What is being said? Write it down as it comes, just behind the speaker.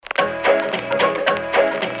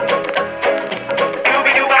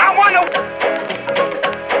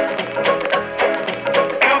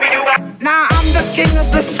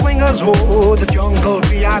Ooh, the jungle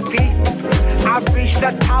VIP. I've reached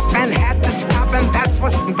the top and had to stop, and that's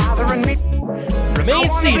what's bothering me. Remain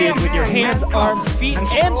seated with your hands, arms, feet,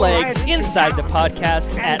 and legs inside the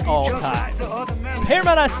podcast at all times.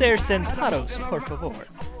 Permanecer sentados, por favor.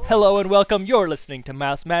 Hello and welcome. You're listening to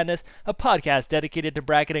Mouse Madness, a podcast dedicated to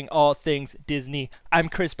bracketing all things Disney. I'm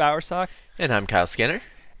Chris Bowersox. And I'm Kyle Skinner.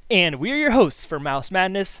 And we're your hosts for Mouse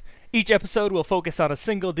Madness. Each episode will focus on a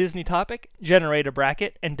single Disney topic, generate a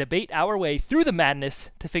bracket, and debate our way through the madness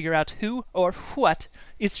to figure out who or what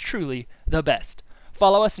is truly the best.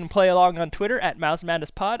 Follow us and play along on Twitter at Mouse Madness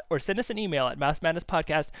Pod, or send us an email at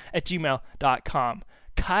mousemadnesspodcast@gmail.com.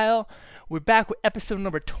 Kyle, we're back with episode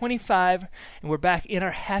number 25, and we're back in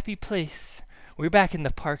our happy place. We're back in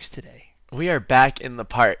the parks today. We are back in the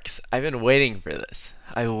parks. I've been waiting for this.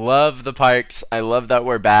 I love the parks. I love that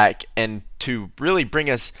we're back. And to really bring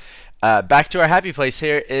us back to our happy place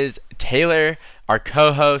here is Taylor, our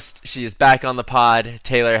co-host. She is back on the pod.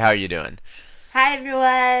 Taylor, how are you doing? Hi,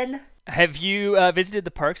 everyone. Have you visited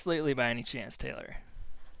the parks lately by any chance, Taylor?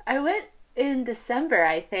 I went in December,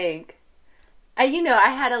 I think. I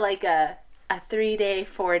had a 3-day,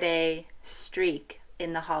 4-day streak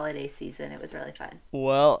in the holiday season. It was really fun.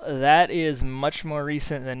 Well, that is much more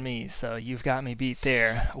recent than me, so you've got me beat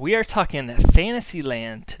there. We are talking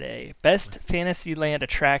Fantasyland today, best Fantasyland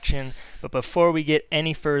attraction. But before we get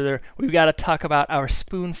any further, we've got to talk about our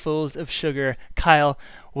spoonfuls of sugar. Kyle,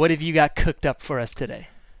 what have you got cooked up for us today?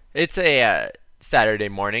 It's a Saturday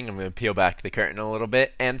morning. I'm going to peel back the curtain a little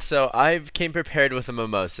bit. And so I came prepared with a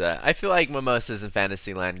mimosa. I feel like mimosas and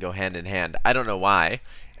Fantasyland go hand in hand. I don't know why.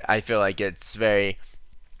 I feel like it's very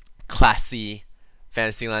classy.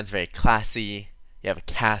 Fantasyland's very classy. You have a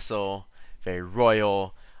castle, very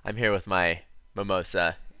royal. I'm here with my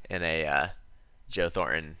mimosa in a Joe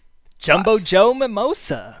Thornton Jumbo glass. Joe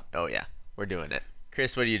Mimosa. Oh yeah, we're doing it.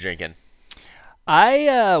 Chris, what are you drinking?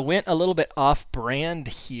 I went a little bit off-brand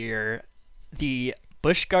here. The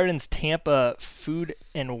Busch Gardens Tampa Food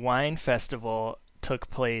and Wine Festival took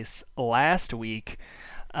place last week.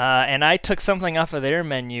 And I took something off of their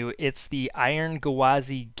menu. It's the Iron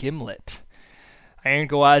Gwazi Gimlet. Iron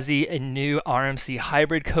Gwazi, a new RMC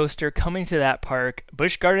hybrid coaster coming to that park.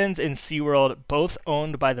 Busch Gardens and SeaWorld, both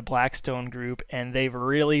owned by the Blackstone Group, and they've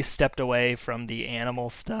really stepped away from the animal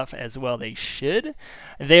stuff as well they should.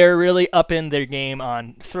 They're really up in their game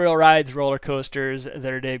on thrill rides, roller coasters.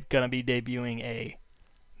 They're going to be debuting a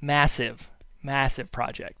massive, massive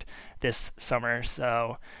project this summer,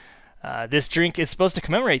 so this drink is supposed to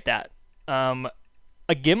commemorate that.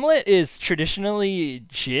 A gimlet is traditionally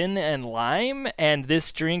gin and lime, and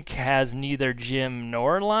this drink has neither gin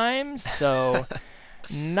nor lime, so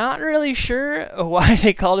not really sure why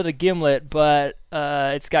they called it a gimlet, but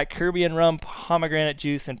it's got Caribbean rum, pomegranate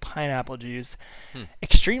juice, and pineapple juice.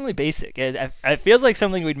 Extremely basic. It feels like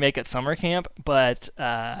something we'd make at summer camp, but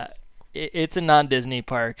it's a non-Disney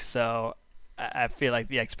park, so I feel like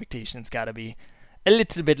the expectations got to be a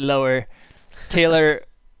little bit lower. Taylor,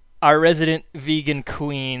 our resident vegan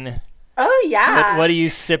queen. Oh, yeah. What are you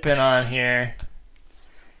sipping on here?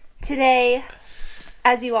 Today,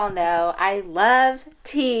 as you all know, I love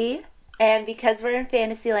tea. And because we're in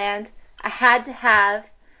Fantasyland, I had to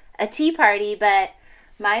have a tea party, but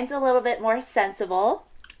mine's a little bit more sensible.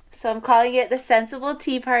 So I'm calling it the Sensible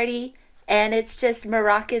Tea Party, and it's just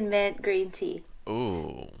Moroccan mint green tea.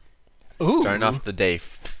 Ooh. Ooh. Starting off the day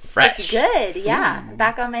fresh. It's good, yeah.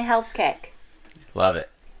 Back on my health kick. Love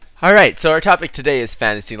it. All right, so our topic today is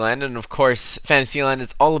Fantasyland, and of course, Fantasyland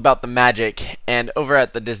is all about the magic. And over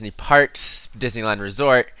at the Disney Parks, Disneyland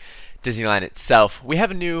Resort, Disneyland itself, we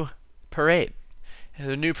have a new parade. And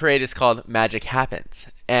the new parade is called Magic Happens,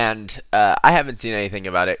 and I haven't seen anything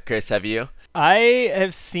about it. Chris, have you? I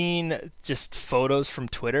have seen just photos from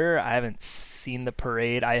Twitter. I haven't seen the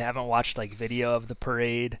parade. I haven't watched video of the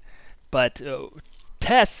parade. But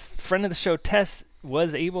Tess, friend of the show, Tess,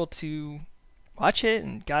 was able to watch it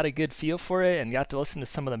and got a good feel for it and got to listen to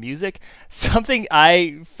some of the music. Something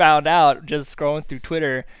I found out just scrolling through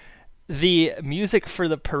Twitter, the music for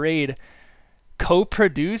the parade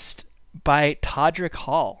co-produced by Todrick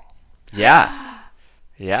Hall. Yeah.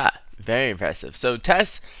 Yeah, very impressive. So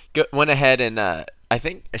Tess went ahead and I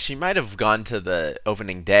think she might have gone to the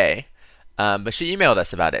opening day, but she emailed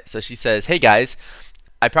us about it. So she says, "Hey guys,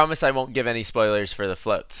 I promise I won't give any spoilers for the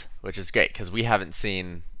floats," which is great because we haven't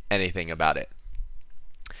seen anything about it.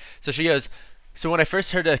 So she goes, "So when I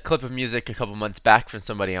first heard a clip of music a couple months back from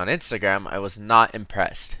somebody on Instagram, I was not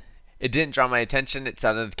impressed. It didn't draw my attention. It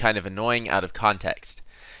sounded kind of annoying out of context.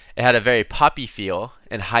 It had a very poppy feel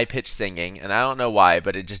and high-pitched singing, and I don't know why,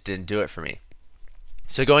 but it just didn't do it for me.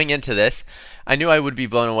 So going into this, I knew I would be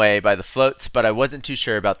blown away by the floats, but I wasn't too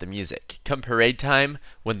sure about the music. Come parade time,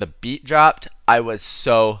 when the beat dropped, I was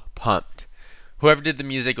so pumped. Whoever did the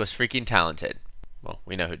music was freaking talented. Well,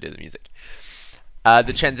 we know who did the music.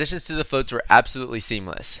 The transitions to the floats were absolutely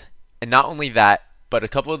seamless. And not only that, but a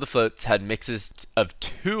couple of the floats had mixes of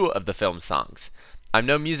 2 of the film's songs. I'm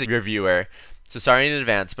no music reviewer, so sorry in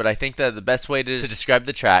advance, but I think that the best way to describe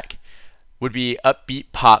the track would be upbeat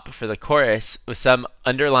pop for the chorus with some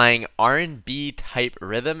underlying R&B type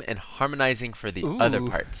rhythm and harmonizing for the other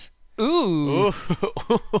parts. Ooh.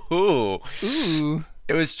 Ooh. Ooh.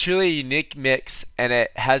 It was truly a unique mix, and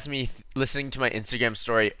it has me listening to my Instagram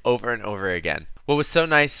story over and over again. What was so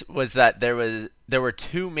nice was that there were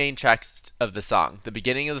 2 main tracks of the song. The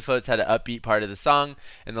beginning of the floats had an upbeat part of the song,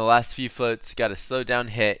 and the last few floats got a slowed down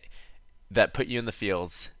hit that put you in the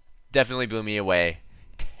feels. Definitely blew me away.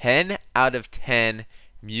 10 out of 10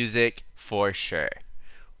 music for sure.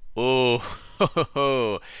 Ooh,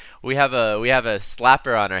 we have a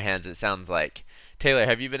slapper on our hands, it sounds like. Taylor,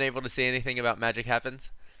 have you been able to see anything about Magic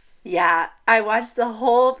Happens? Yeah, I watched the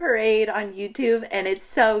whole parade on YouTube and it's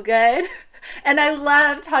so good. And I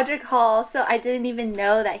love Todrick Hall, so I didn't even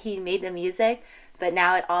know that he made the music, but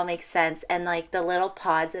now it all makes sense. And like the little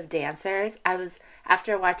pods of dancers,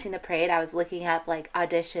 after watching the parade, I was looking up like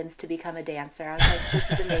auditions to become a dancer. I was like,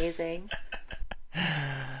 this is amazing.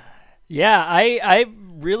 Yeah,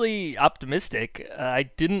 I'm really optimistic. I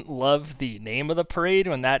didn't love the name of the parade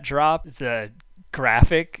when that dropped. The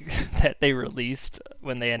graphic that they released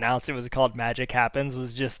when they announced it was called Magic Happens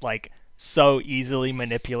was just like so easily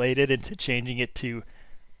manipulated into changing it to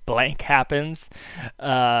blank happens. So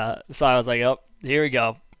I was like, oh, here we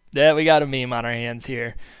go. Yeah, we got a meme on our hands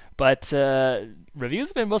here. But reviews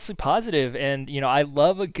have been mostly positive, and I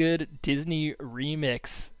love a good Disney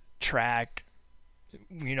remix track.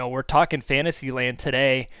 We're talking Fantasyland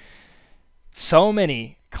today. So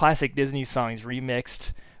many classic Disney songs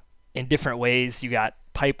remixed in different ways. You got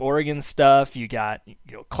pipe organ stuff, you got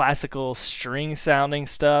classical string sounding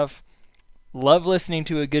stuff. Love listening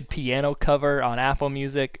to a good piano cover on Apple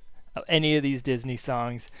Music of any of these Disney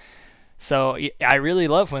songs. So I really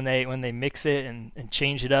love when they mix it and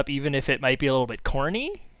change it up, even if it might be a little bit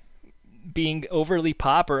corny, being overly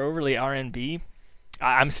pop or overly R&B.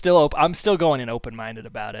 I'm still going in open-minded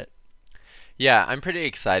about it. Yeah, I'm pretty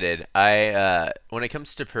excited. When it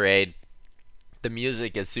comes to parade, the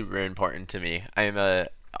music is super important to me.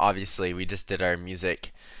 Obviously we just did our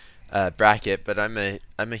music bracket, but I'm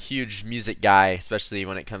a huge music guy, especially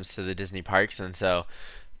when it comes to the Disney parks, and so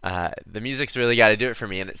the music's really got to do it for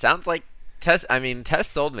me. And it sounds like Tess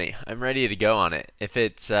sold me. I'm ready to go on it. If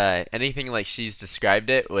it's anything like she's described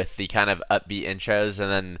it, with the kind of upbeat intros and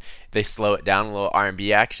then they slow it down, a little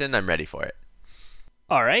R&B action, I'm ready for it.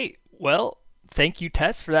 All right. Well, thank you,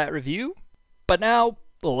 Tess, for that review. But now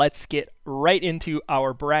let's get right into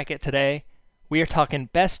our bracket today. We are talking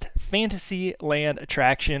Best Fantasyland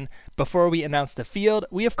Attraction. Before we announce the field,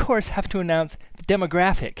 we of course have to announce the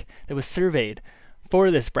demographic that was surveyed for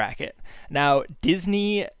this bracket. Now,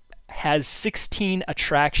 Disney has 16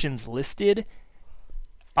 attractions listed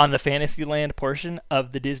on the Fantasyland portion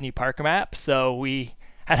of the Disney park map, so we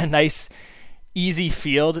had a nice easy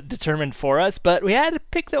field determined for us, but we had to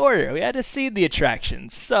pick the order. We had to seed the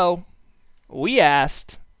attractions. So we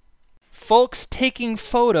asked folks taking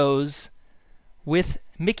photos with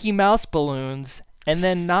Mickey Mouse balloons and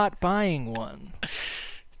then not buying one.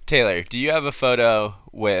 Taylor, do you have a photo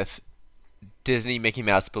with Disney Mickey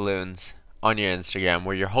Mouse balloons on your Instagram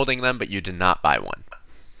where you're holding them but you did not buy one?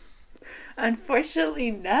 Unfortunately,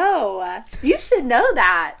 no. You should know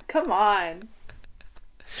that. Come on.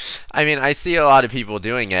 I mean, I see a lot of people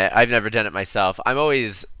doing it. I've never done it myself. I'm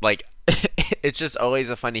always like, it's just always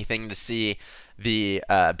a funny thing to see the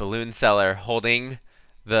balloon seller holding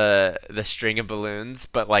the string of balloons,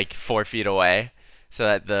 but like 4 feet away, so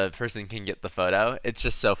that the person can get the photo. It's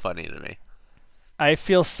just so funny to me. I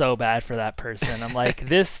feel so bad for that person. I'm like,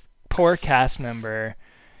 this poor cast member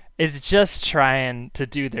is just trying to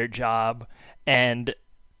do their job, and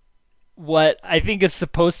what I think is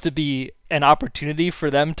supposed to be an opportunity for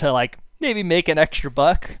them to like maybe make an extra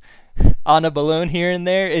buck on a balloon here and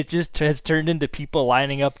there, it just has turned into people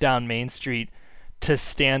lining up down Main Street to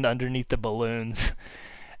stand underneath the balloons.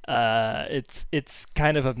 It's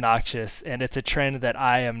kind of obnoxious, and it's a trend that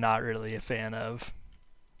I am not really a fan of.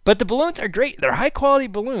 But the balloons are great. They're high quality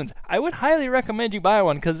balloons. I would highly recommend you buy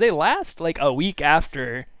one because they last like a week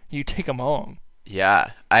after you take them home.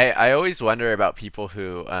 Yeah, I always wonder about people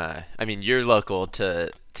who, I mean, you're local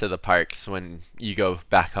to the parks when you go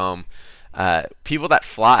back home. People that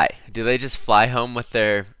fly, do they just fly home with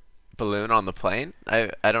their balloon on the plane? I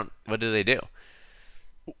don't. What do they do?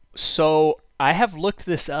 So I have looked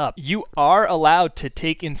this up. You are allowed to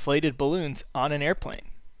take inflated balloons on an airplane.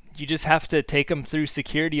 You just have to take them through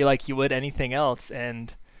security like you would anything else,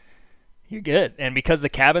 and you're good. And because the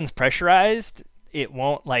cabin's pressurized, it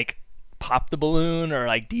won't like pop the balloon or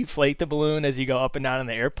like deflate the balloon as you go up and down in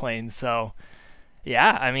the airplane. So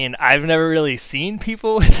yeah, I mean, I've never really seen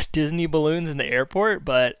people with Disney balloons in the airport,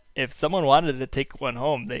 but if someone wanted to take one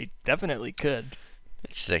home, they definitely could.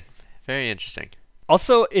 Interesting. Very interesting.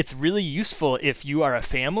 Also, it's really useful if you are a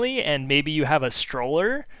family and maybe you have a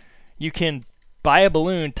stroller. You can buy a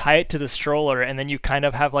balloon, tie it to the stroller, and then you kind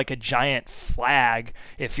of have like a giant flag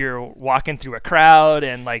if you're walking through a crowd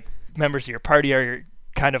and like members of your party are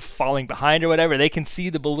kind of falling behind or whatever. They can see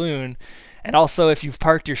the balloon. And also, if you've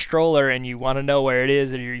parked your stroller and you want to know where it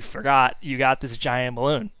is or you forgot, you got this giant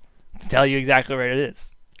balloon to tell you exactly where it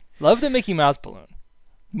is. Love the Mickey Mouse balloon.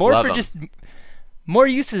 More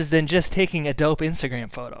uses than just taking a dope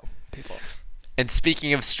Instagram photo, people. And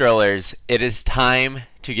speaking of strollers, it is time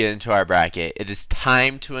to get into our bracket. It is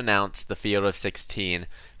time to announce the Field of 16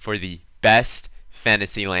 for the best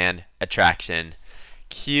Fantasyland attraction.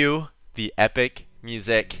 Cue the epic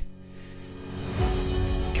music.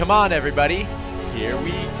 Come on, everybody. Here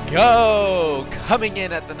we go. Coming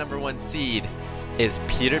in at the number 1 seed is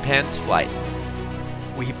Peter Pan's Flight.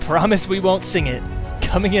 We promise we won't sing it.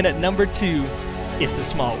 Coming in at number 2, It's a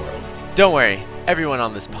Small World. Don't worry, everyone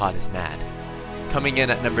on this pod is mad. Coming in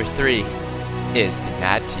at number 3 is the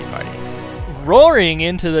Mad Tea Party. Roaring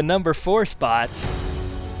into the number 4 spot,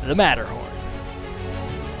 the Matterhorn.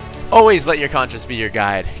 Always let your conscience be your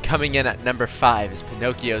guide. Coming in at number 5 is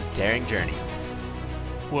Pinocchio's Daring Journey.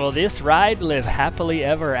 Will this ride live happily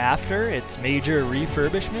ever after its major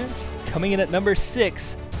refurbishment? Coming in at number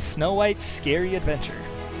 6, Snow White's Scary Adventure.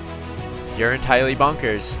 You're entirely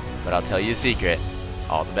bonkers, but I'll tell you a secret.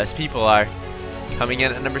 All the best people are. Coming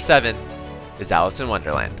in at number 7 is Alice in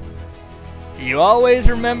Wonderland. You always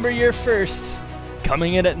remember your first.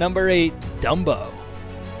 Coming in at number 8, Dumbo.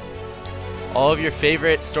 All of your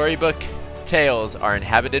favorite storybook tales are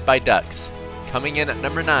inhabited by ducks. Coming in at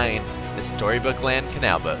number 9 is Storybook Land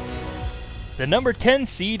Canal Boats. The number 10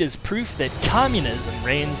 seed is proof that communism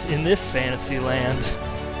reigns in this fantasy land.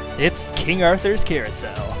 It's King Arthur's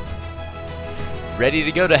Carousel. Ready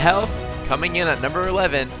to go to hell? Coming in at number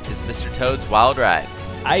 11 is Mr. Toad's Wild Ride.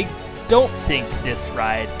 I don't think this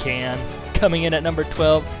ride can. Coming in at number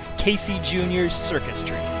 12, Casey Jr.'s Circus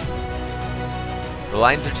Train. The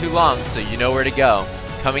lines are too long, so you know where to go.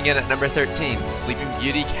 Coming in at number 13, Sleeping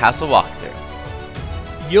Beauty Castle Walkthrough.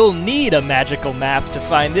 You'll need a magical map to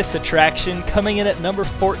find this attraction. Coming in at number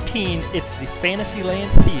 14, it's the Fantasyland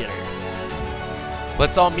Theater.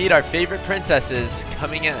 Let's all meet our favorite princesses.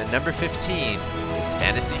 Coming in at number 15 is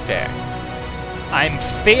Fantasy Fair. I'm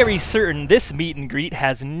very certain this meet and greet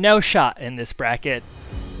has no shot in this bracket.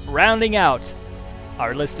 Rounding out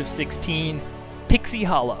our list of 16, Pixie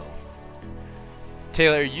Hollow.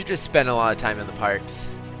 Taylor, you just spent a lot of time in the parks.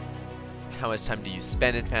 How much time do you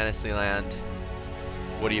spend in Fantasyland?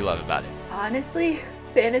 What do you love about it? Honestly,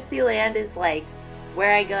 Fantasyland is like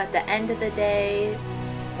where I go at the end of the day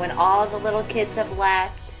when all the little kids have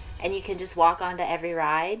left and you can just walk onto every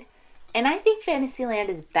ride. And I think Fantasyland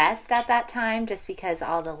is best at that time just because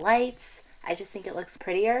all the lights, I just think it looks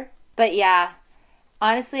prettier. But yeah,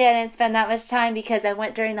 honestly, I didn't spend that much time because I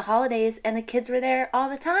went during the holidays and the kids were there all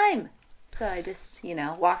the time. So I just,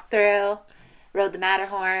 walked through, rode the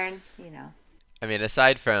Matterhorn, I mean,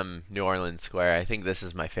 aside from New Orleans Square, I think this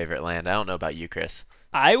is my favorite land. I don't know about you, Chris.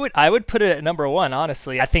 I would put it at number 1,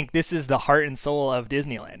 honestly. I think this is the heart and soul of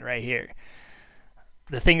Disneyland right here.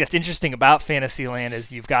 The thing that's interesting about Fantasyland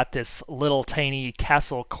is you've got this little tiny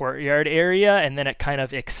castle courtyard area, and then it kind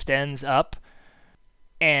of extends up,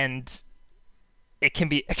 and it can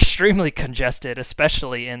be extremely congested,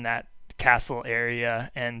 especially in that castle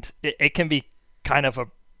area, and it can be kind of a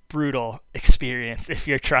brutal experience if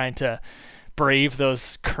you're trying to brave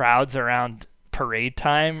those crowds around parade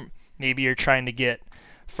time. Maybe you're trying to get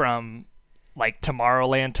from like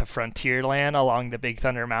Tomorrowland to Frontierland along the Big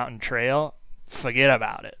Thunder Mountain Trail. Forget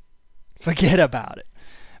about it.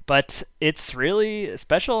 But it's really a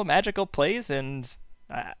special, magical place, and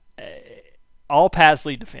all paths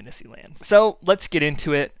lead to Fantasyland. So let's get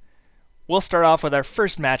into it. We'll start off with our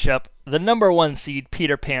first matchup, the number 1 seed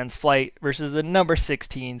Peter Pan's Flight versus the number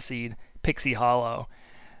 16 seed Pixie Hollow.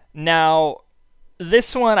 Now,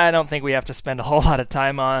 this one I don't think we have to spend a whole lot of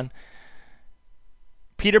time on.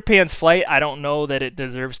 Peter Pan's Flight, I don't know that it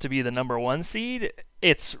deserves to be the number 1 seed.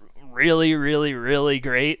 It's really, really, really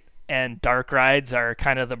great, and dark rides are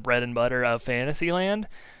kind of the bread and butter of Fantasyland.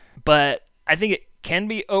 but I think it can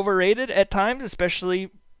be overrated at times, especially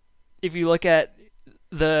if you look at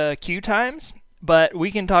the queue times. But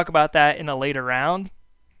we can talk about that in a later round.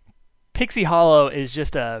 Pixie Hollow is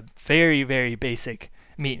just a very, very basic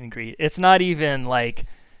meet and greet. It's not even like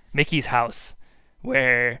Mickey's House,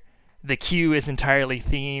 where the queue is entirely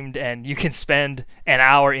themed and you can spend an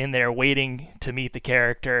hour in there waiting to meet the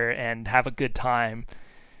character and have a good time.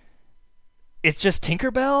 It's just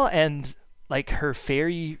Tinkerbell and like her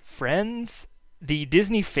fairy friends. The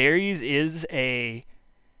Disney Fairies is its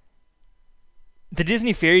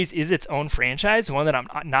own franchise, one that I'm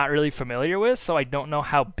not really familiar with, so I don't know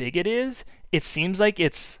how big it is. It seems like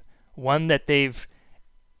it's one that they've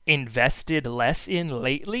invested less in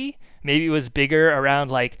lately. Maybe it was bigger around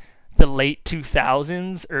like the late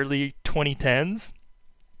 2000s, early 2010s,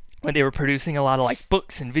 when they were producing a lot of like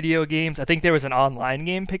books and video games. I think there was an online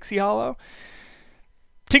game, Pixie Hollow.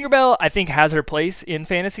 Tinkerbell, I think, has her place in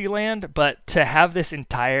Fantasyland, but to have this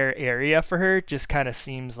entire area for her just kind of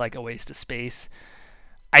seems like a waste of space.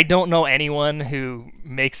 I don't know anyone who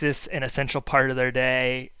makes this an essential part of their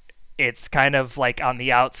day. It's kind of like on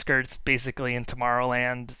the outskirts, basically, in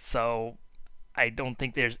Tomorrowland, so I don't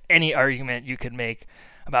think there's any argument you could make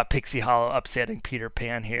about Pixie Hollow upsetting Peter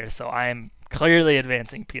Pan here, so I'm clearly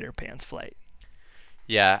advancing Peter Pan's flight.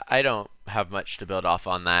 Yeah, I don't have much to build off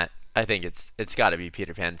on that. I think it's got to be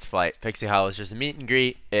Peter Pan's flight. Pixie Hollow is just a meet and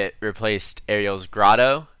greet. It replaced Ariel's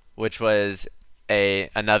Grotto, which was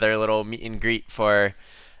another little meet and greet for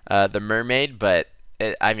the mermaid. But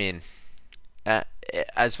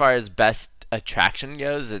as far as best attraction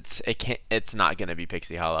goes, it's not gonna be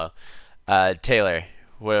Pixie Hollow. Taylor,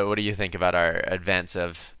 what do you think about our advance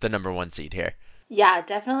of the number 1 seed here? Yeah,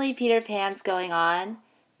 definitely Peter Pan's going on.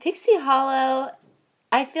 Pixie Hollow,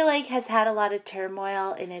 I feel like, has had a lot of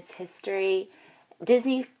turmoil in its history.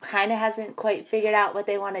 Disney kind of hasn't quite figured out what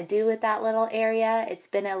they want to do with that little area. It's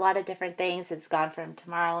been a lot of different things. It's gone from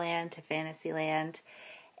Tomorrowland to Fantasyland.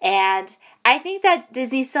 And I think that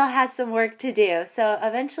Disney still has some work to do. So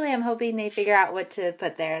eventually I'm hoping they figure out what to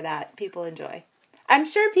put there that people enjoy. I'm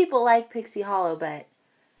sure people like Pixie Hollow, but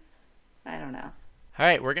I don't know. All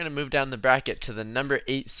right, we're going to move down the bracket to the number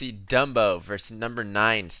 8 seed Dumbo versus number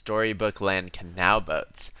 9 Storybook Land Canal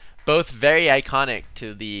Boats. Both very iconic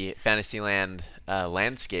to the Fantasyland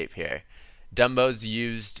landscape here. Dumbo's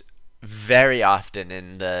used very often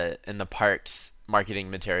in the parks marketing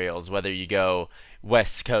materials. Whether you go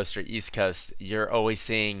West Coast or East Coast, you're always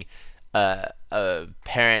seeing a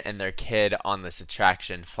parent and their kid on this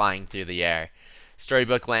attraction flying through the air.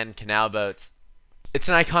 Storybook Land Canal Boats. It's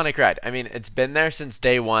an iconic ride. I mean, it's been there since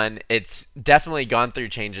day one. It's definitely gone through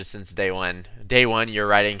changes since day one. Day one, you're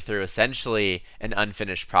riding through essentially an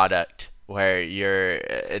unfinished product where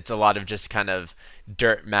it's a lot of just kind of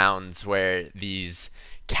dirt mounds where these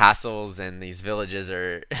castles and these villages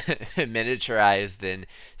are miniaturized and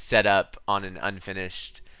set up on an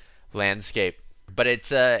unfinished landscape. But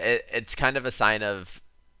it's kind of a sign of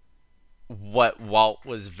what Walt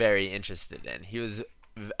was very interested in. He was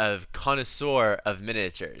a connoisseur of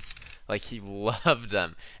miniatures. Like, he loved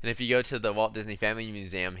them. And if you go to the Walt Disney Family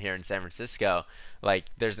Museum here in San Francisco, like,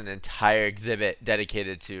 there's an entire exhibit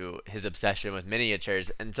dedicated to his obsession with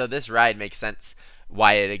miniatures. And so this ride makes sense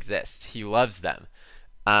why it exists. He loves them.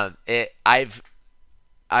 I'm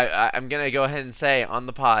gonna go ahead and say on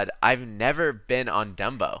the pod, I've never been on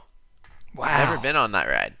Dumbo. Wow. I've never been on that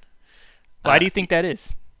ride. Why do you think that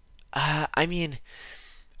is? I mean,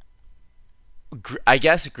 I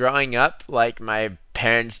guess growing up, like, my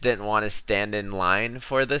parents didn't want to stand in line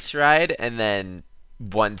for this ride, and then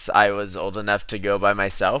once I was old enough to go by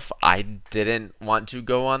myself, I didn't want to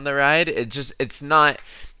go on the ride. It's not.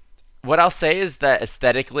 What I'll say is that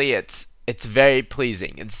aesthetically, it's very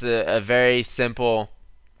pleasing. It's a very simple,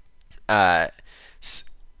 kind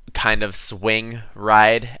of swing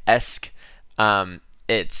ride-esque.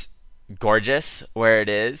 It's gorgeous where it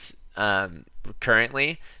is.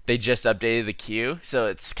 Currently, they just updated the queue, so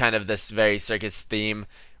it's kind of this very circus theme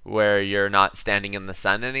where you're not standing in the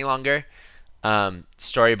sun any longer.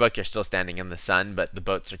 Storybook, you're still standing in the sun, but the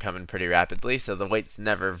boats are coming pretty rapidly, so the wait's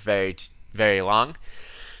never very, very long.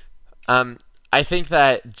 I think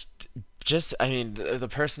that the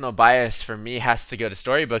personal bias for me has to go to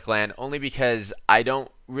Storybook Land, only because I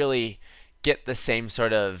don't really get the same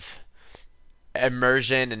sort of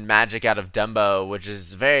immersion and magic out of Dumbo, which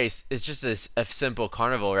is it's just a simple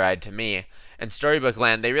carnival ride to me. And Storybook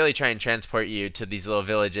Land, they really try and transport you to these little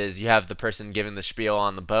villages. You have the person giving the spiel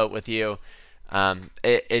on the boat with you.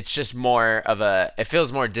 It's just more of it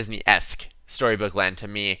feels more Disney-esque, Storybook Land to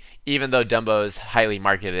me, even though Dumbo is highly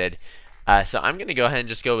marketed. So I'm going to go ahead and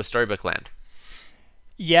just go with Storybook Land.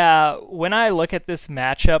 Yeah, when I look at this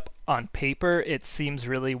matchup on paper, it seems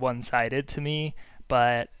really one-sided to me,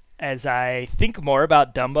 but as I think more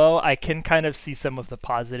about Dumbo, I can kind of see some of the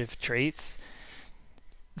positive traits.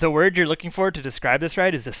 The word you're looking for to describe this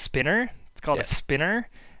ride is a spinner. It's called a spinner,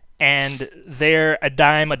 and they're a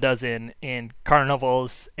dime a dozen in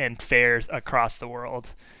carnivals and fairs across the world.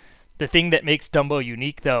 The thing that makes Dumbo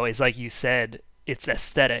unique, though, is like you said, its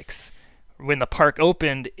aesthetics. When the park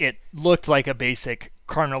opened, it looked like a basic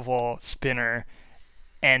carnival spinner,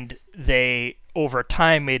 and they over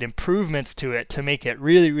time made improvements to it to make it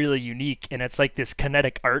really, really unique. And it's like this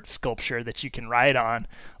kinetic art sculpture that you can ride on.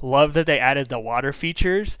 Love that they added the water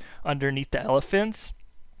features underneath the elephants,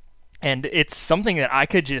 and it's something that I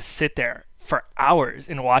could just sit there for hours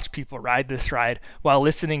and watch people ride this ride while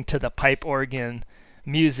listening to the pipe organ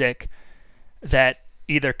music that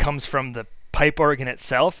either comes from the pipe organ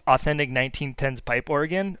itself, authentic 1910s pipe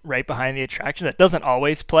organ right behind the attraction that doesn't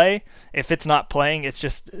always play. If it's not playing, it's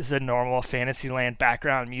just the normal Fantasyland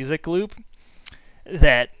background music loop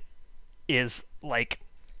that is like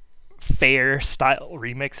fair style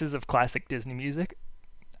remixes of classic Disney music.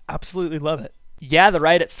 Absolutely love it. Yeah, the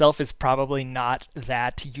ride itself is probably not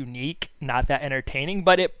that unique, not that entertaining,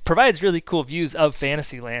 but it provides really cool views of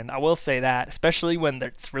Fantasyland. I will say that, especially when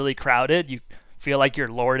it's really crowded. You feel like you're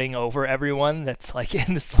lording over everyone that's like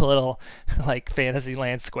in this little like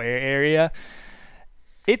Fantasyland Square area.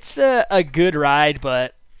 It's a good ride,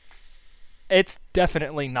 but it's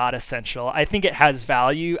definitely not essential. I think it has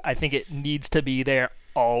value. I think it needs to be there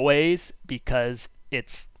always because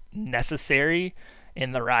it's necessary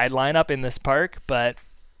in the ride lineup in this park, but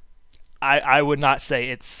I would not say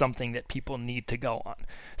it's something that people need to go on.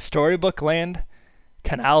 Storybook Land,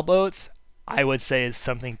 Canal Boats, I would say is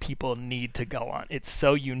something people need to go on. It's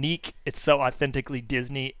so unique. It's so authentically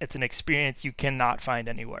Disney. It's an experience you cannot find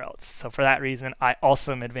anywhere else. So for that reason, I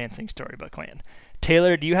also am advancing Storybook Land.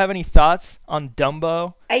 Taylor, do you have any thoughts on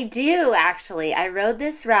Dumbo? I do, actually. I rode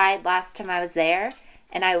this ride last time I was there,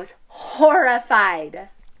 and I was horrified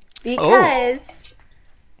because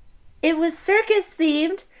it was circus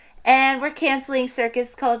themed, and we're canceling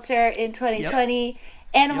circus culture in 2020. Yep.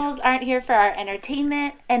 Animals aren't here for our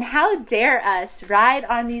entertainment, and how dare us ride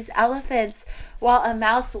on these elephants while a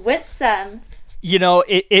mouse whips them? You know,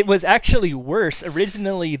 it was actually worse.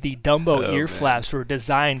 Originally, the Dumbo ear flaps were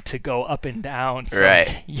designed to go up and down. So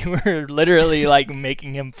right. You were literally like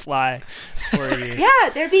making him fly for you. Yeah,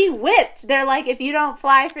 they're being whipped. They're like, if you don't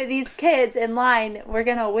fly for these kids in line, we're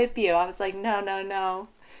going to whip you. I was like, no.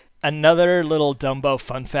 Another little Dumbo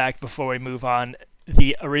fun fact before we move on.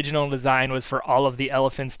 The original design was for all of the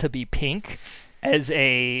elephants to be pink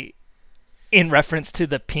in reference to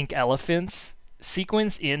the pink elephants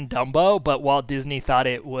sequence in Dumbo, but Walt Disney thought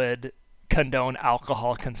it would condone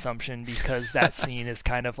alcohol consumption because that scene is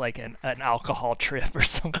kind of like an alcohol trip or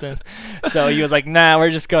something. So he was like, nah,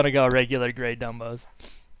 we're just going to go regular gray Dumbos.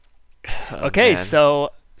 Okay, man.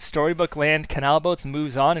 So Storybook Land Canal Boats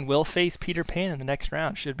moves on and will face Peter Pan in the next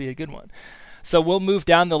round. Should be a good one. So we'll move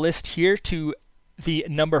down the list here to the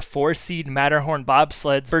number 4 seed Matterhorn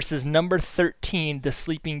Bobsleds versus number 13, the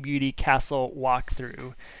Sleeping Beauty Castle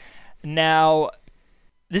Walkthrough. Now,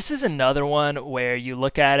 this is another one where you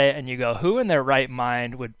look at it and you go, who in their right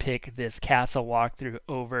mind would pick this castle walkthrough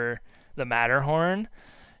over the Matterhorn?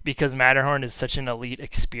 Because Matterhorn is such an elite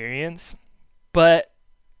experience. But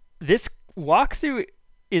this walkthrough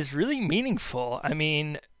is really meaningful. I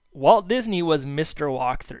mean, Walt Disney was Mr.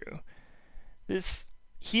 Walkthrough.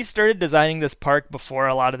 He started designing this park before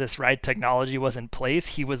a lot of this ride technology was in place.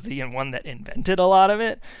 He was the one that invented a lot of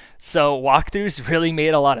it. So walkthroughs really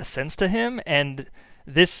made a lot of sense to him, and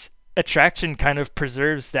this attraction kind of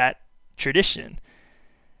preserves that tradition.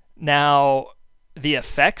 Now, the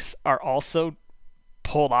effects are also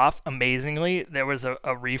pulled off amazingly. There was a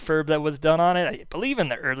refurb that was done on it, I believe in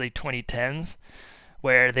the early 2010s,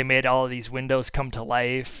 where they made all of these windows come to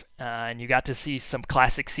life, and you got to see some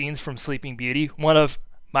classic scenes from Sleeping Beauty, one of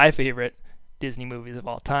my favorite Disney movies of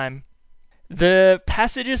all time. The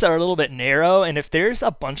passages are a little bit narrow, and if there's a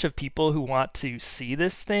bunch of people who want to see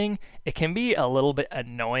this thing, it can be a little bit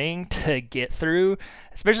annoying to get through,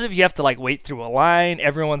 especially if you have to like wait through a line.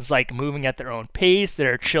 Everyone's like moving at their own pace.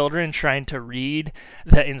 There are children trying to read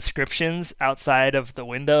the inscriptions outside of the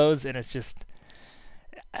windows, and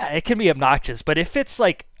it can be obnoxious. But if it's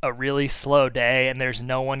like a really slow day and there's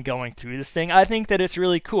no one going through this thing, I think that it's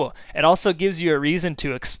really cool. It also gives you a reason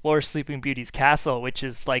to explore Sleeping Beauty's castle, which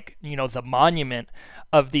is like, the monument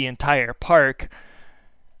of the entire park.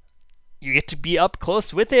 You get to be up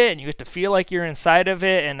close with it and you get to feel like you're inside of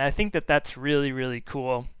it, and I think that that's really, really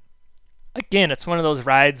cool. Again, it's one of those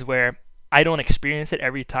rides where I don't experience it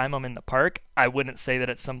every time I'm in the park. I wouldn't say that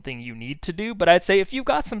it's something you need to do, but I'd say if you've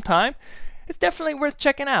got some time, it's definitely worth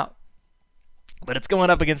checking out. But it's going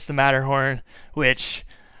up against the Matterhorn, which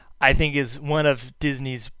I think is one of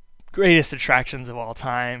Disney's greatest attractions of all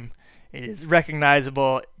time. It is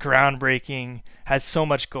recognizable, groundbreaking, has so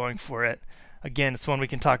much going for it. Again, it's one we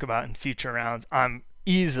can talk about in future rounds. I'm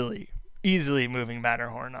easily moving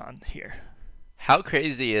Matterhorn on here. How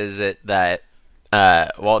crazy is it that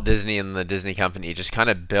Walt Disney and the Disney Company just kind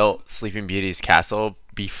of built Sleeping Beauty's castle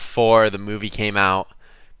before the movie came out,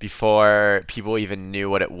 before people even knew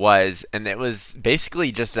what it was, and it was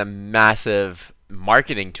basically just a massive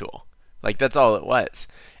marketing tool. Like, that's all it was.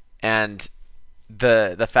 And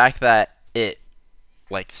the fact that it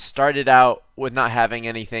like started out with not having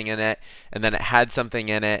anything in it, and then it had something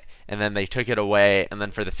in it, and then they took it away, and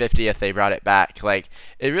then for the 50th they brought it back. Like,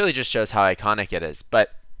 it really just shows how iconic it is. But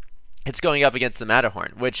it's going up against the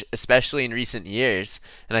Matterhorn, which, especially in recent years,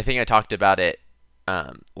 and I think I talked about it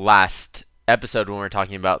last episode when we were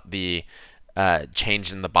talking about the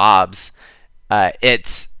change in the bobs.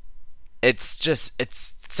 It's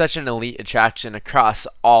such an elite attraction across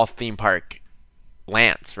all theme park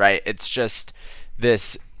lands, right? It's just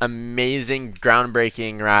this amazing,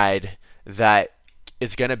 groundbreaking ride that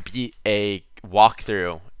is going to beat a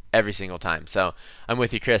walkthrough every single time. So I'm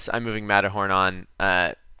with you, Chris. I'm moving Matterhorn on.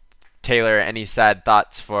 Taylor, any sad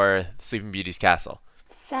thoughts for Sleeping Beauty's castle?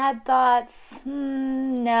 Sad thoughts?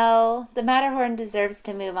 No. The Matterhorn deserves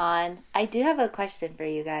to move on. I do have a question for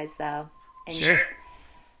you guys, though. And Sure.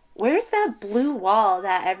 where's that blue wall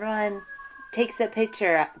that everyone takes a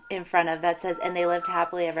picture in front of that says, "and they lived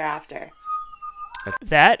happily ever after"?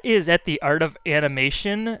 That is at the Art of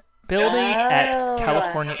Animation building at Oh.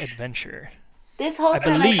 California Adventure. This whole I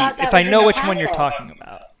time believe, I thought that if was I know in the which one you're castle. talking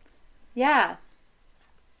about. Yeah.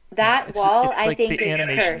 That It's- wall, it's I like think, the is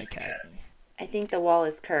Animation cursed. Academy. I think the wall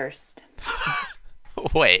is cursed.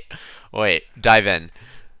 Wait, dive in.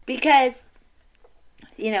 Because,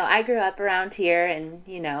 I grew up around here, and,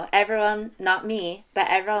 everyone, not me, but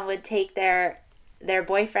everyone would take their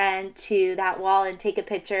boyfriend to that wall and take a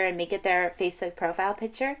picture and make it their Facebook profile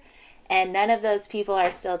picture. And none of those people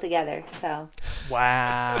are still together, so.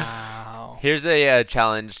 Wow. Here's a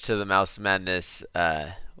challenge to the Mouse Madness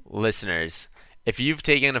listeners. If you've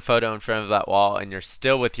taken a photo in front of that wall and you're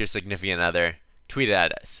still with your significant other, tweet it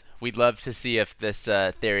at us. We'd love to see if this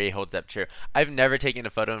theory holds up true. I've never taken a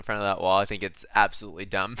photo in front of that wall. I think it's absolutely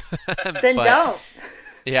dumb. Then But- don't.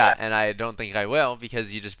 Yeah, and I don't think I will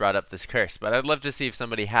because you just brought up this curse. But I'd love to see if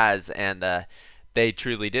somebody has and they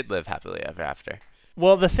truly did live happily ever after.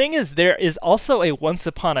 Well, the thing is, there is also a Once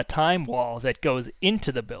Upon a Time wall that goes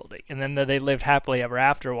into the building, and then the They Lived Happily Ever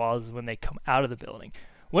After wall is when they come out of the building.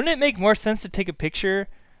 Wouldn't it make more sense to take a picture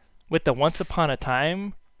with the Once Upon a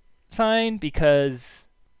Time sign, because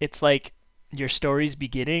it's like your story's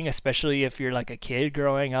beginning, especially if you're like a kid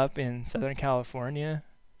growing up in Southern California?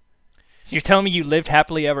 So you're telling me you lived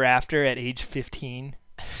happily ever after at age 15?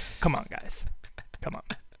 Come on, guys. Come on.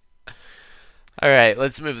 All right,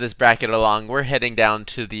 let's move this bracket along. We're heading down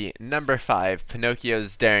to the number 5,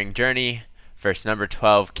 Pinocchio's Daring Journey, versus number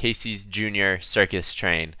 12, Casey's Jr. Circus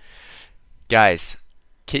Train. Guys,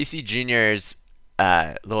 Casey Jr.'s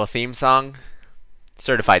little theme song,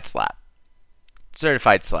 certified slap.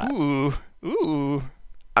 Certified slap. Ooh.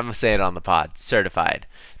 I'm gonna say it on the pod. Certified.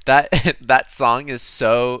 That song is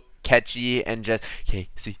so catchy and just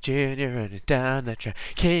Casey Jr. running down the track.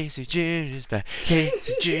 Casey Jr.'s back.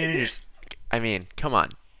 Casey Jr.'s. I mean, come on.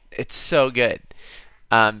 It's so good.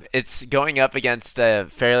 It's going up against a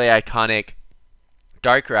fairly iconic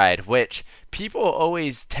dark ride, which people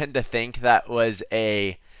always tend to think that was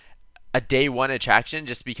a day one attraction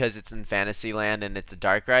just because it's in Fantasyland and it's a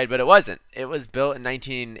dark ride, but it wasn't. It was built in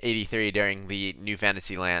 1983 during the New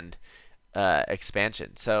Fantasyland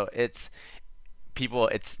expansion. So it's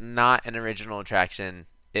not an original attraction.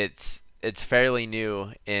 It's fairly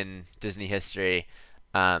new in Disney history.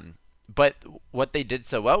 But what they did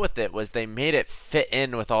so well with it was they made it fit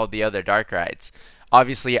in with all the other dark rides.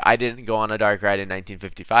 Obviously, I didn't go on a dark ride in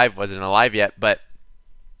 1955, wasn't alive yet, but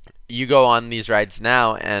you go on these rides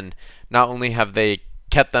now, and not only have they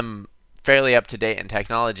kept them fairly up to date in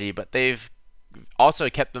technology, but they've also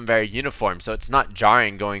kept them very uniform, so it's not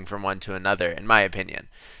jarring going from one to another, in my opinion.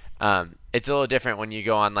 It's a little different when you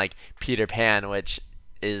go on like Peter Pan, which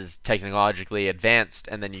is technologically advanced,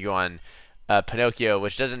 and then you go on Pinocchio,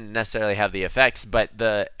 which doesn't necessarily have the effects, but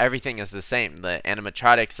everything is the same. The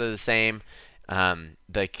animatronics are the same.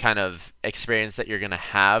 The kind of experience that you're going to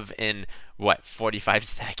have in 45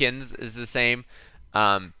 seconds is the same.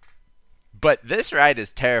 But this ride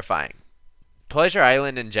is terrifying. Pleasure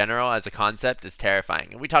Island in general as a concept is terrifying.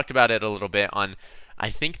 And we talked about it a little bit on, I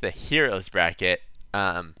think, the Heroes bracket,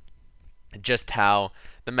 just how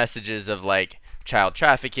the messages of like child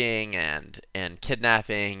trafficking and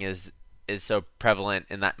kidnapping is so prevalent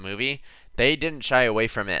in that movie. They didn't shy away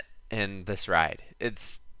from it in this ride.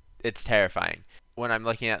 It's terrifying. When I'm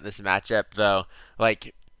looking at this matchup though,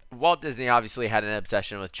 like Walt Disney obviously had an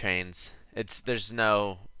obsession with trains. There's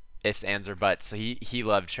no ifs, ands, or buts. He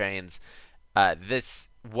loved trains. This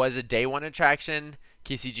was a day one attraction,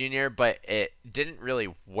 Casey Jr., but it didn't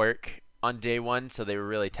really work on day one, so they were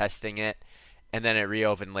really testing it. And then it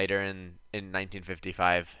reopened later in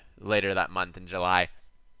 1955, later that month in July.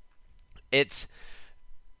 It's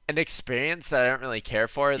an experience that I don't really care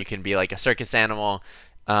for. You can be like a circus animal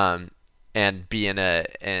and be in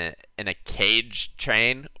a cage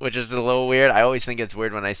train, which is a little weird. I always think it's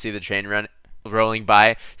weird when I see the train rolling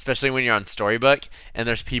by, especially when you're on Storybook and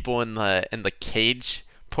there's people in the cage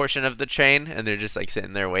portion of the train and they're just like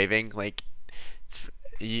sitting there waving. Like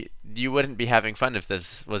you wouldn't be having fun if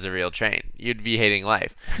this was a real train. You'd be hating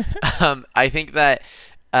life. I think that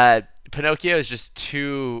Pinocchio is just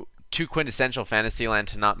too quintessential Fantasyland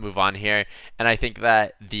to not move on here, and I think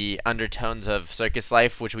that the undertones of circus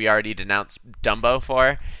life, which we already denounced Dumbo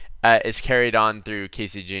for, is carried on through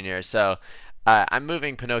Casey Jr. So I'm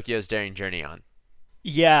moving Pinocchio's Daring Journey on.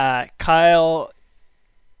 Yeah, Kyle,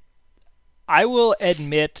 I will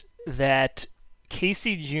admit that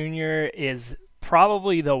Casey Jr. is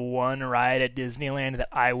probably the one ride at Disneyland that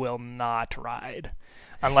I will not ride,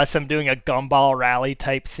 unless I'm doing a Gumball Rally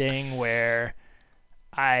type thing where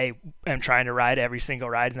I am trying to ride every single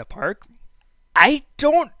ride in the park. I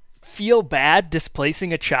don't feel bad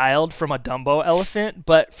displacing a child from a Dumbo elephant,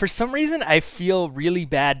 but for some reason I feel really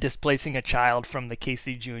bad displacing a child from the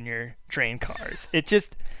Casey Jr. train cars.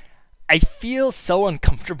 I feel so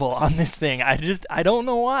uncomfortable on this thing. I don't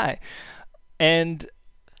know why. And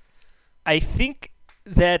I think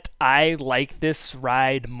that I like this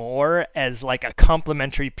ride more as like a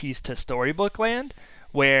complementary piece to Storybook Land,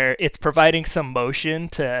 where it's providing some motion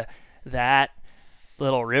to that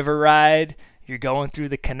little river ride. You're going through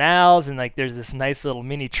the canals and like there's this nice little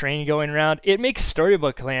mini train going around. It makes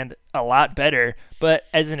Storybook Land a lot better, but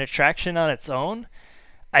as an attraction on its own,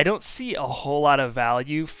 I don't see a whole lot of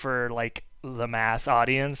value for like the mass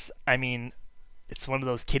audience. I mean, it's one of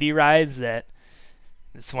those kiddie rides that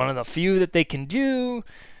it's one of the few that they can do.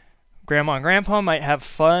 Grandma and Grandpa might have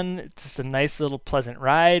fun. It's just a nice little pleasant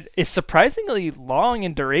ride. It's surprisingly long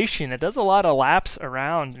in duration. It does a lot of laps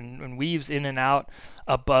around and weaves in and out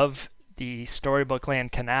above the Storybook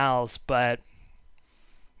Land canals. But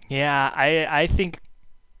yeah, I think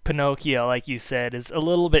Pinocchio, like you said, is a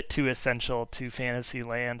little bit too essential to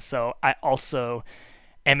Fantasyland. So I also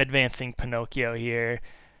am advancing Pinocchio here.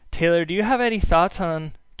 Taylor, do you have any thoughts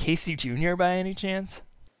on Casey Jr. by any chance?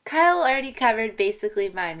 Kyle already covered basically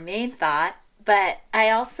my main thought, but I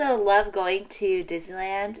also love going to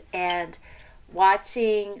Disneyland and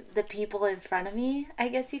watching the people in front of me, I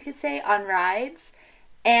guess you could say, on rides.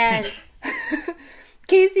 And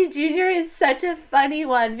Casey Jr. is such a funny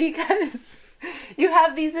one because you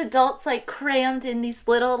have these adults like crammed in these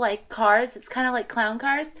little like cars. It's kind of like clown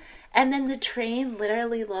cars. And then the train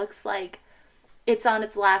literally looks like it's on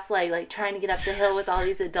its last leg, like trying to get up the hill with all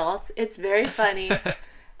these adults. It's very funny.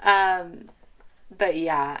 But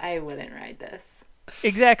yeah, I wouldn't ride this.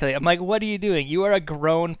 Exactly. I'm like, what are you doing? You are a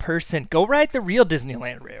grown person. Go ride the real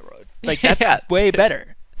Disneyland Railroad. Like, that's way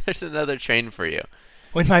better. There's another train for you.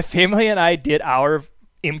 When my family and I did our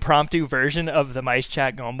impromptu version of the Mice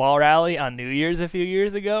Chat Gumball Rally on New Year's a few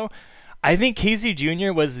years ago, I think Casey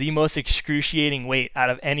Jr. was the most excruciating wait out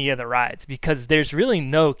of any of the rides because there's really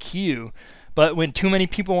no queue. But when too many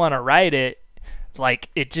people want to ride it, like,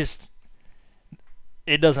 it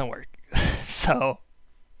doesn't work. So,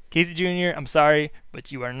 Casey Jr., I'm sorry,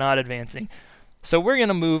 but you are not advancing. So we're going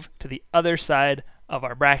to move to the other side of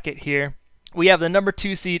our bracket here. We have the number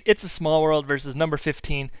 2 seed, It's a Small World, versus number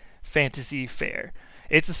 15, Fantasy Fair.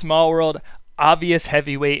 It's a Small World, obvious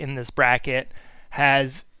heavyweight in this bracket,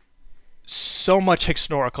 has so much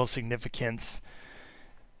historical significance.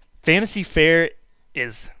 Fantasy Fair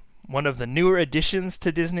is one of the newer additions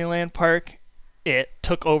to Disneyland Park. It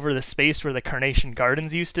took over the space where the Carnation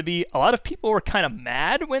Gardens used to be. A lot of people were kind of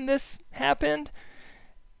mad when this happened.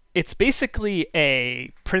 It's basically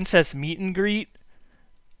a princess meet and greet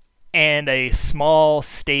and a small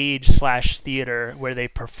stage / theater where they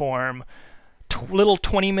perform little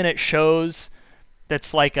 20-minute shows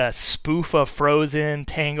that's like a spoof of Frozen,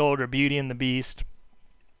 Tangled, or Beauty and the Beast.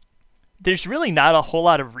 There's really not a whole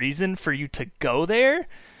lot of reason for you to go there,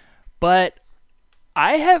 but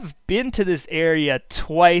I have been to this area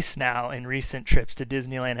twice now in recent trips to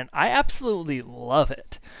Disneyland, and I absolutely love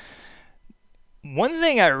it. One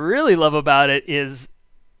thing I really love about it is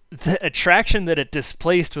the attraction that it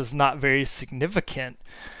displaced was not very significant.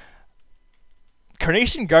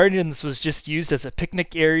 Carnation Gardens was just used as a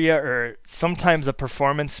picnic area or sometimes a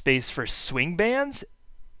performance space for swing bands,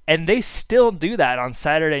 and they still do that on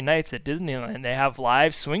Saturday nights at Disneyland. They have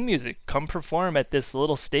live swing music come perform at this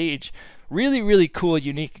little stage. Really, really cool,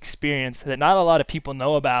 unique experience that not a lot of people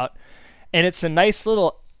know about. And it's a nice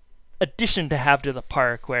little addition to have to the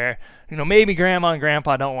park where, maybe grandma and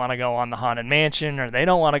grandpa don't want to go on the Haunted Mansion or they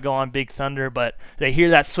don't want to go on Big Thunder, but they hear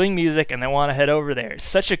that swing music and they want to head over there. It's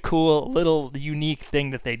such a cool little unique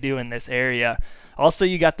thing that they do in this area. Also,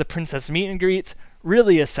 you got the Princess Meet and Greets,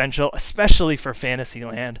 really essential, especially for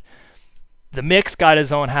Fantasyland. The Mix got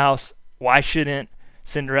his own house. Why shouldn't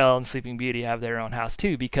Cinderella and Sleeping Beauty have their own house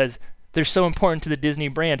too? Because they're so important to the Disney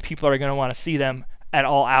brand. People are going to want to see them at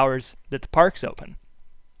all hours that the park's open.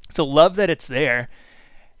 So love that it's there.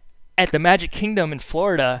 At the Magic Kingdom in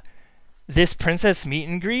Florida, this Princess Meet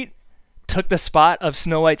and Greet took the spot of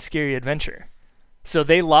Snow White's Scary Adventure. So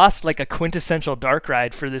they lost like a quintessential dark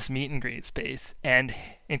ride for this meet and greet space. And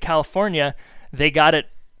in California, they got it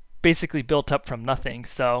basically built up from nothing.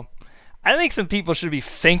 So I think some people should be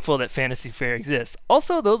thankful that Fantasy Fair exists.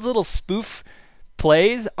 Also, those little spoof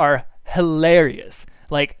plays are hilarious.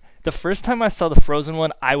 Like, the first time I saw the Frozen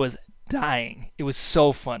one, I was dying. It was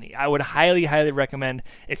so funny. I would highly, highly recommend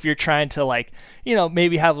if you're trying to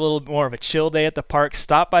maybe have a little more of a chill day at the park,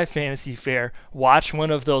 stop by Fantasy Fair, watch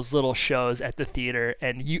one of those little shows at the theater,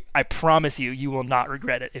 and I promise you will not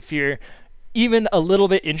regret it. If you're even a little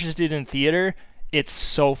bit interested in theater, it's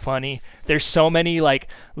so funny. There's so many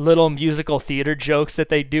little musical theater jokes that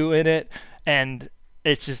they do in it, and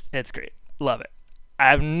it's great. Love it. I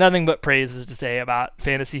have nothing but praises to say about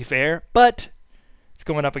Fantasy Fair, but it's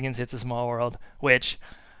going up against It's a Small World, which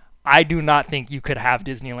I do not think you could have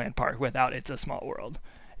Disneyland Park without It's a Small World.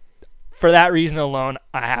 For that reason alone,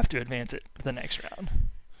 I have to advance it to the next round.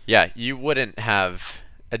 Yeah, you wouldn't have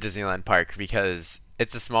a Disneyland Park because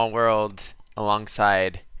It's a Small World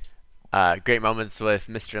alongside Great Moments with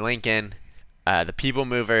Mr. Lincoln, The People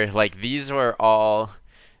Mover. These were all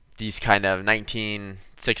these kind of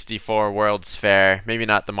 1964 World's Fair, maybe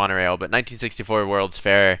not the monorail, but 1964 World's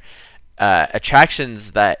Fair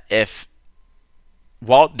attractions that if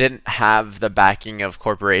Walt didn't have the backing of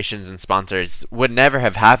corporations and sponsors would never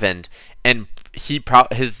have happened, and his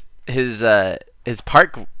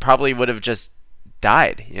park probably would have just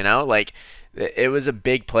died. It was a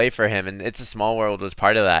big play for him, and It's a Small World was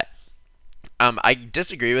part of that. I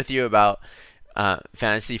disagree with you about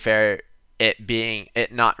Fantasy Fair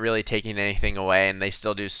it not really taking anything away, and they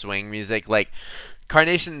still do swing music.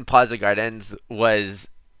 Carnation Plaza Gardens was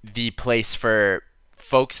the place for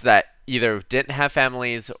folks that either didn't have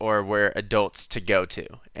families or were adults to go to.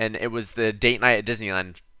 And it was the date night at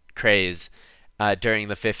Disneyland craze during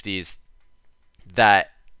the 50s that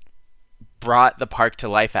brought the park to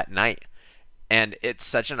life at night. And it's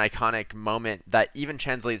such an iconic moment that even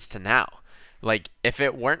translates to now. If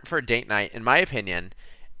it weren't for date night, in my opinion,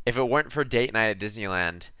 if it weren't for date night at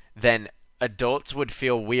Disneyland, then adults would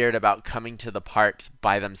feel weird about coming to the parks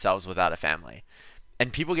by themselves without a family.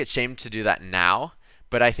 And people get shamed to do that now,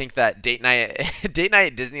 but I think that date night at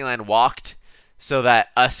Disneyland walked so that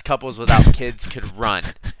us couples without kids could run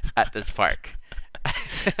at this park.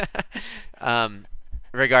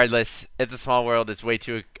 Regardless, It's a Small World is way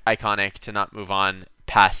too iconic to not move on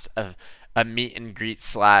past a meet and greet /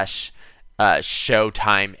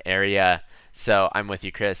 showtime area. So I'm with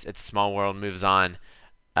you, Chris. It's a Small World moves on.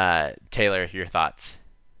 Taylor, your thoughts?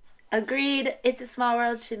 Agreed. It's a Small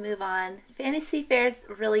World should move on. Fantasy Fair's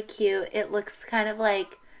really cute. It looks kind of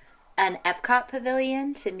like an Epcot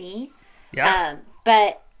pavilion to me. Yeah.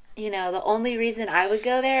 But, the only reason I would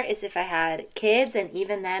go there is if I had kids, and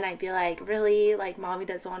even then I'd be like, really? Mommy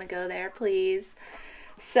doesn't want to go there, please.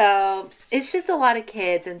 So it's just a lot of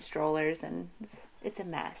kids and strollers, and it's a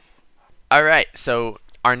mess. All right, so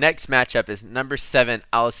our next matchup is number 7,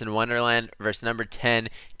 Alice in Wonderland, versus number 10,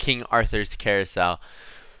 King Arthur's Carousel.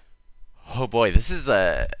 Oh boy, this is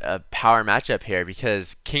a power matchup here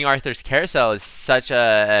because King Arthur's Carousel is such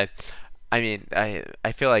a...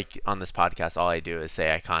 I feel like on this podcast all I do is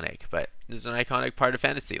say iconic, but it's an iconic part of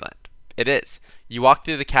Fantasyland. It is. You walk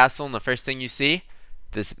through the castle and the first thing you see,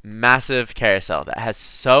 this massive carousel that has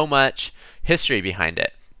so much history behind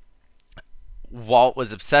it. Walt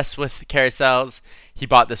was obsessed with carousels. He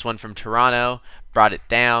bought this one from Toronto, brought it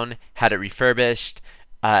down, had it refurbished.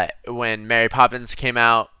 When Mary Poppins came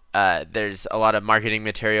out, there's a lot of marketing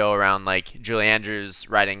material around like Julie Andrews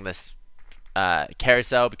riding this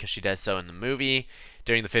carousel because she does so in the movie.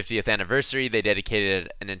 During the 50th anniversary, they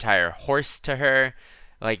dedicated an entire horse to her.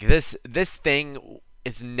 Like this thing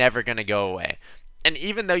is never gonna go away. And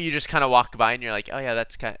even though you just kind of walk by and you're like, oh yeah,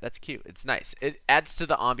 that's cute, it's nice. It adds to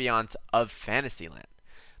the ambiance of Fantasyland.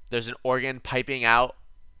 There's an organ piping out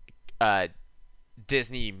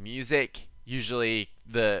Disney music, usually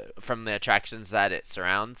from the attractions that it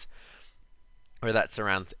surrounds, or that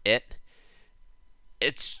surrounds it.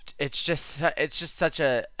 It's just such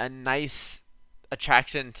a nice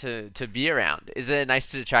attraction to be around. Is it a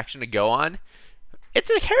nice attraction to go on? It's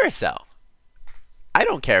a carousel. I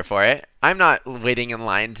don't care for it. I'm not waiting in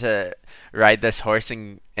line to ride this horse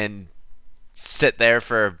and sit there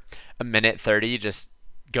for a minute 30 just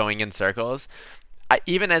going in circles.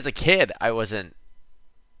 Even as a kid, I wasn't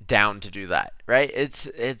down to do that, right?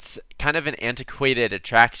 It's kind of an antiquated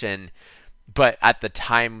attraction, but at the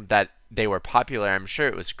time that they were popular, I'm sure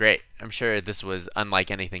it was great. I'm sure this was unlike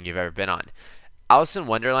anything you've ever been on. Alice in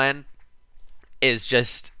Wonderland is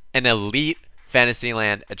just an elite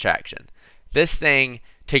Fantasyland attraction. This thing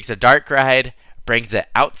takes a dark ride, brings it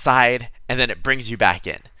outside, and then it brings you back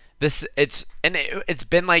in. It's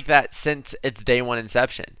been like that since its day one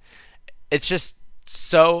inception. It's just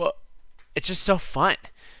so fun.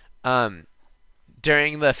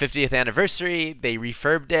 During the 50th anniversary, they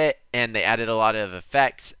refurbed it and they added a lot of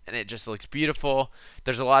effects, and it just looks beautiful.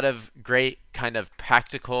 There's a lot of great kind of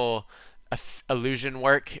practical illusion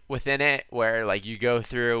work within it, where like you go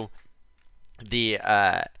through the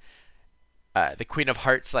Queen of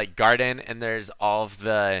Hearts like garden, and there's all of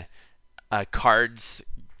the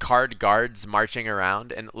card guards marching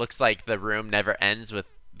around, and it looks like the room never ends with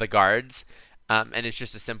the guards, and it's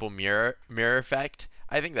just a simple mirror effect.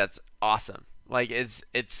 I think that's awesome. Like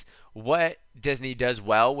it's what Disney does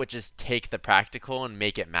well, which is take the practical and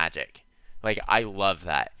make it magic. Like I love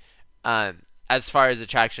that. As far as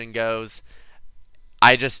attraction goes,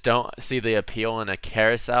 I just don't see the appeal in a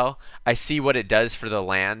carousel. I see what it does for the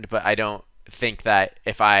land, but I don't think that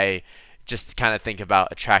if I just kind of think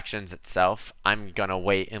about attractions itself, I'm gonna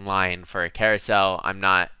wait in line for a carousel.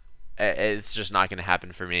 It's just not gonna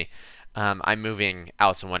happen for me. I'm moving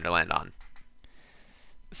Alice in Wonderland on.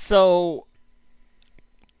 So,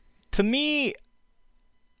 to me,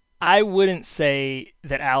 I wouldn't say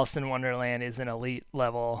that Alice in Wonderland is an elite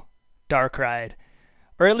level dark ride,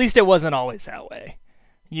 or at least it wasn't always that way.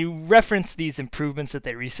 You referenced these improvements that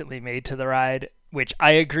they recently made to the ride, which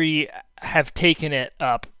I agree have taken it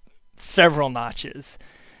up several notches.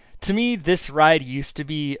 To me, this ride used to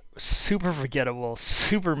be super forgettable,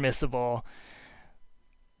 super missable,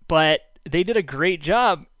 but they did a great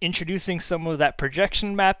job introducing some of that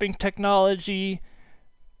projection mapping technology,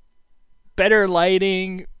 better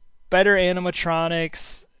lighting, better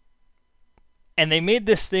animatronics, and they made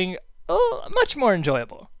this thing much more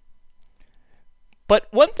enjoyable. But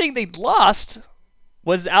one thing they lost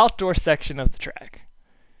was the outdoor section of the track,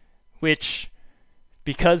 which,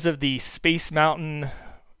 because of the Space Mountain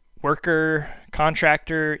worker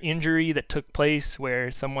contractor injury that took place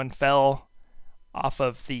where someone fell off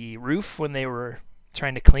of the roof when they were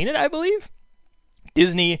trying to clean it, I believe,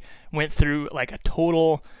 Disney went through like a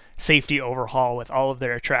total safety overhaul with all of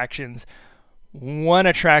their attractions. One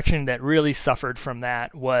attraction that really suffered from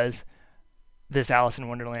that was this Alice in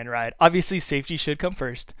Wonderland ride. Obviously, safety should come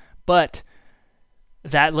first, but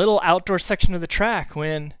that little outdoor section of the track,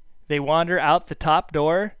 when they wander out the top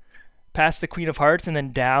door, past the Queen of Hearts, and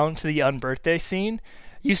then down to the unbirthday scene,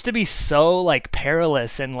 used to be so like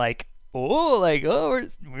perilous and like,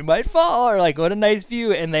 we might fall, or like, what a nice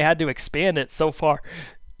view, and they had to expand it so far.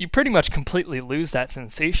 You pretty much completely lose that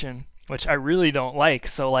sensation, which I really don't like.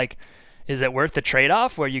 So like, is it worth the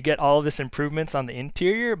trade-off where you get all of this improvements on the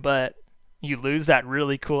interior, but you lose that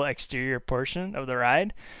really cool exterior portion of the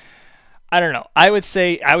ride? I don't know. I would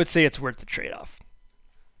say it's worth the trade-off.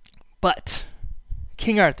 But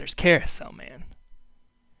King Arthur's Carousel, man.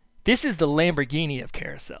 This is the Lamborghini of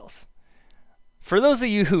carousels. For those of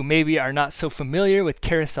you who maybe are not so familiar with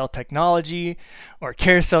carousel technology or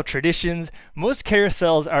carousel traditions, most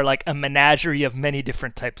carousels are like a menagerie of many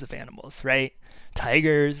different types of animals, right?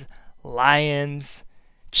 Tigers, lions,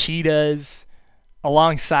 cheetahs,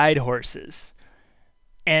 alongside horses.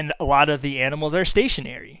 And a lot of the animals are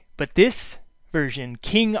stationary. But this version,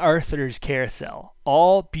 King Arthur's Carousel,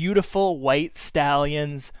 all beautiful white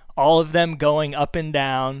stallions, all of them going up and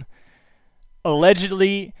down.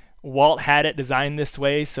 Allegedly, Walt had it designed this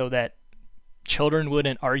way so that children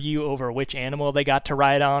wouldn't argue over which animal they got to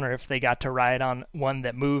ride on, or if they got to ride on one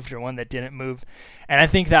that moved or one that didn't move. And I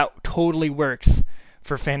think that totally works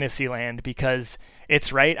for Fantasyland because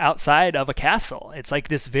it's right outside of a castle. It's like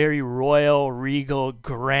this very royal, regal,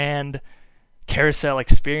 grand carousel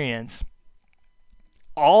experience.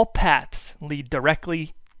 All paths lead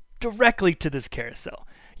directly to this carousel.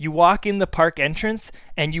 You walk in the park entrance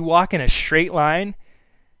and you walk in a straight line.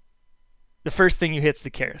 The first thing you hit's the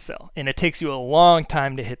carousel, and it takes you a long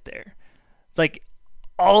time to hit there. Like,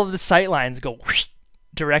 all of the sight lines go whoosh,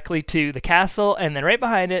 directly to the castle, and then right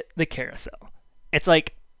behind it, the carousel. It's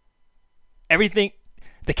like everything.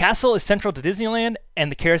 The castle is central to Disneyland,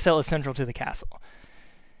 and the carousel is central to the castle.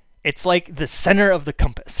 It's like the center of the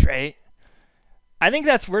compass, right? I think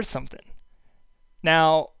that's worth something.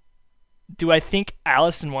 Now, do I think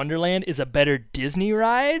Alice in Wonderland is a better Disney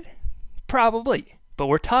ride? Probably. But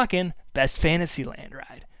we're talking best Fantasyland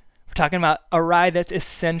ride. We're talking about a ride that's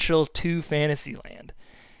essential to Fantasyland.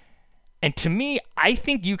 And to me, I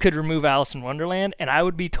think you could remove Alice in Wonderland, and I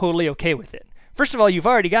would be totally okay with it. First of all, you've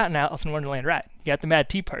already got an Alice in Wonderland ride. You got the Mad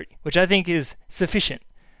Tea Party, which I think is sufficient.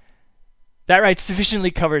 That ride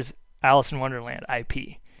sufficiently covers Alice in Wonderland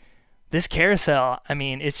IP. This carousel, I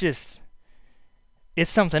mean, it's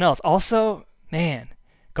something else. Also, man,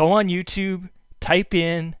 go on YouTube, type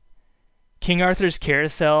in King Arthur's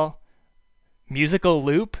Carousel musical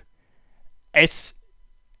loop. It's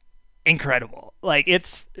incredible. Like,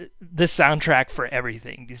 it's the soundtrack for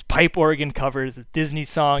everything. These pipe organ covers of Disney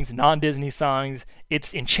songs, non-Disney songs.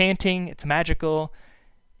 It's enchanting. It's magical.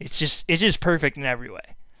 It's just perfect in every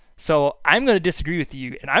way. So I'm going to disagree with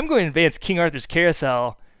you, and I'm going to advance King Arthur's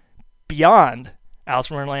Carousel beyond Alice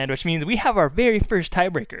in Wonderland, which means we have our very first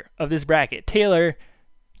tiebreaker of this bracket. Taylor,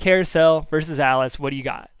 Carousel versus Alice. What do you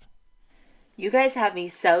got? You guys have me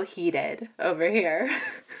so heated over here.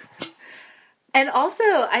 And also,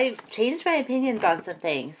 I changed my opinions on some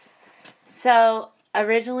things. So,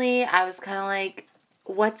 originally, I was kind of like,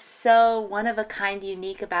 what's so one-of-a-kind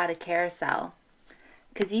unique about a carousel?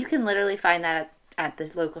 Because you can literally find that at the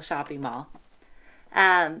local shopping mall.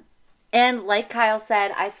 And like Kyle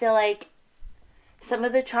said, I feel like some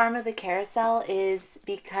of the charm of the carousel is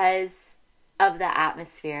because of the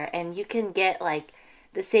atmosphere. And you can get, like,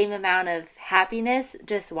 the same amount of happiness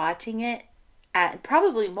just watching it,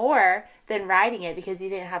 probably more than riding it because you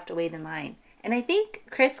didn't have to wait in line. And I think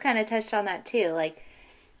Chris kind of touched on that too. Like,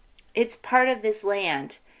 it's part of this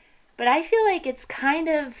land. But I feel like it's kind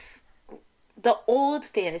of the old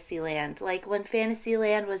Fantasyland. Like when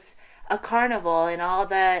Fantasyland was a carnival and all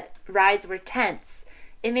the rides were tents.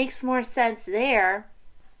 It makes more sense there.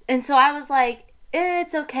 And so I was like,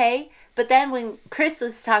 it's okay. But then when Chris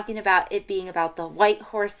was talking about it being about the white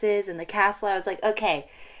horses and the castle, I was like, okay,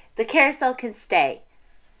 the carousel can stay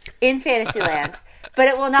in Fantasyland, but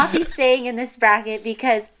it will not be staying in this bracket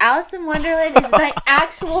because Alice in Wonderland is my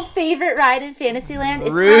actual favorite ride in Fantasyland. It's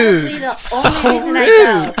probably the only reason I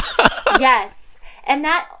go. Yes. And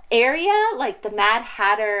that area, like the Mad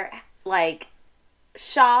Hatter, like,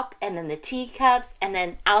 shop, and then the teacups, and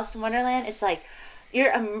then Alice in Wonderland, it's like,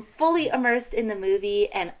 you're fully immersed in the movie,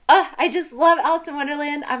 and I just love Alice in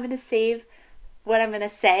Wonderland. I'm going to save what I'm going to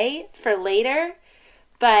say for later,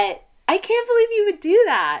 but I can't believe you would do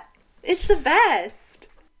that. It's the best.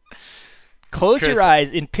 Close your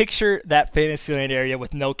eyes and picture that Fantasyland area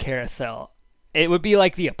with no carousel. It would be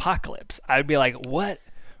like the apocalypse. I would be like, what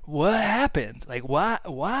happened? Like,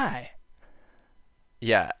 why?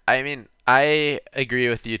 Yeah, I mean, I agree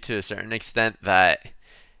with you to a certain extent that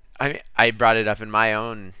I brought it up in my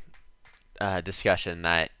own discussion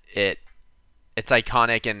that it's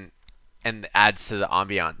iconic and adds to the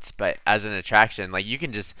ambiance, but as an attraction, like, you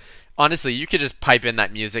can just honestly, you could just pipe in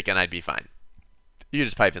that music and I'd be fine. You could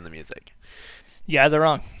just pipe in the music. You guys are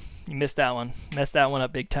wrong. You missed that one. Messed that one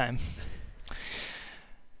up big time.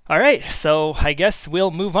 All right, so I guess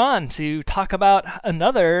we'll move on to talk about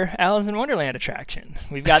another Alice in Wonderland attraction.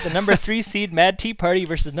 We've got the number 3 seed Mad Tea Party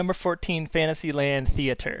versus number 14 Fantasyland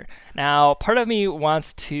Theater. Now, part of me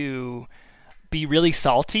wants to be really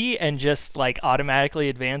salty and just like automatically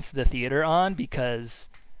advance the theater on because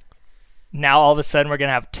now all of a sudden we're going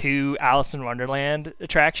to have 2 Alice in Wonderland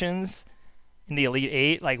attractions in the Elite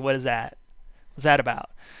 8. Like, what is that? What's that about?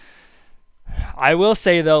 I will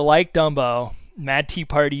say, though, like Dumbo, Mad Tea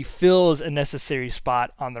Party fills a necessary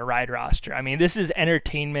spot on the ride roster. I mean, this is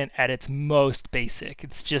entertainment at its most basic.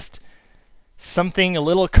 It's just something a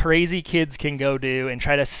little crazy kids can go do and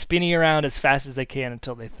try to spinny around as fast as they can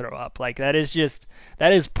until they throw up. Like, that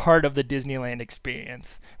is part of the Disneyland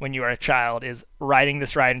experience when you are a child, is riding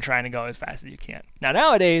this ride and trying to go as fast as you can. Now,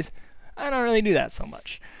 nowadays, I don't really do that so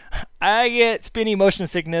much. I get spinny motion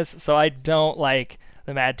sickness, so I don't like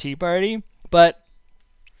the Mad Tea Party, but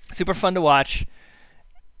super fun to watch.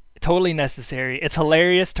 Totally necessary. It's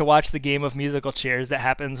hilarious to watch the game of musical chairs that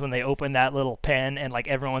happens when they open that little pen and like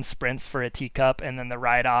everyone sprints for a teacup, and then the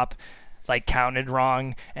ride op like counted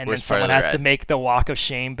wrong, and Worst then part of someone the has ride. to make the walk of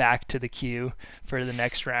shame back to the queue for the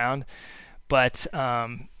next round. But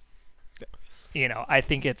I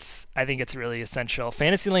think it's really essential.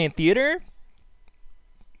 Fantasyland Theater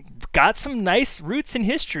got some nice roots in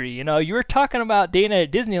history. You were talking about Dana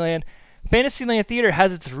at Disneyland. Fantasyland Theater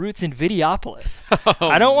has its roots in Videopolis.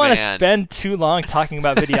 I don't want to spend too long talking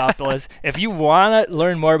about Videopolis. If you want to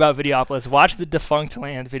learn more about Videopolis, watch the Defunct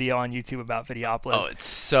Land video on YouTube about Videopolis. Oh, it's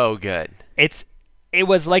so good. It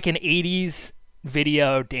was like an 80s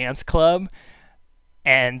video dance club,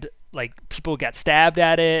 and like people got stabbed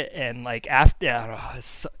at it, and like after I don't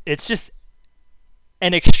know, it's just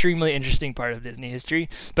an extremely interesting part of Disney history.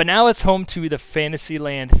 But now it's home to the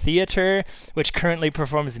Fantasyland Theater, which currently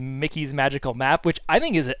performs Mickey's Magical Map, which I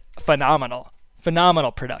think is a phenomenal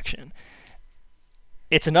production.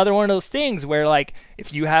 It's another one of those things where, like,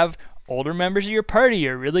 if you have older members of your party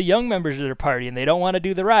or really young members of their party and they don't want to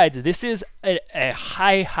do the rides, this is a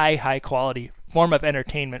high quality form of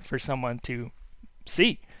entertainment for someone to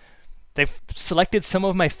see. They've selected some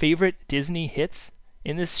of my favorite Disney hits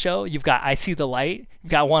in this show. You've got I See the Light, you've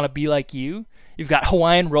got Wanna Be Like You, you've got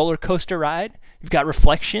Hawaiian Roller Coaster Ride, you've got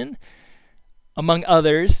Reflection, among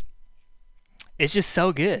others. It's just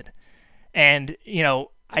so good. And,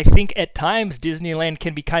 I think at times Disneyland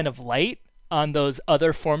can be kind of light on those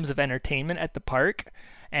other forms of entertainment at the park,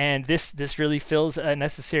 and this really fills a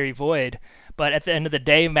necessary void. But at the end of the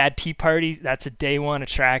day, Mad Tea Party, that's a day one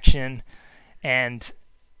attraction, and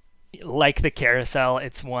like the carousel,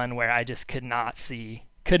 it's one where I just could not see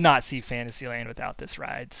Fantasyland without this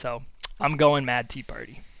ride. So I'm going Mad Tea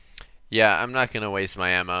Party. Yeah, I'm not going to waste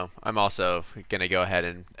my ammo. I'm also going to go ahead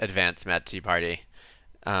and advance Mad Tea Party.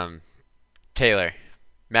 Taylor,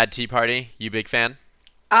 Mad Tea Party, you big fan?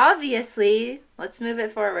 Obviously. Let's move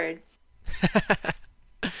it forward.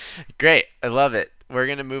 Great. I love it. We're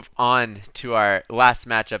going to move on to our last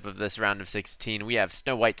matchup of this round of 16. We have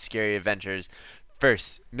Snow White's Scary Adventures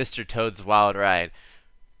versus Mr. Toad's Wild Ride.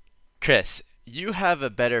 Chris, you have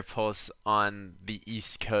a better pulse on the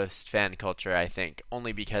East Coast fan culture, I think,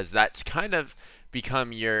 only because that's kind of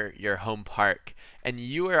become your home park. And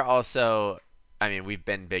you are also, I mean, we've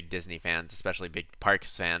been big Disney fans, especially big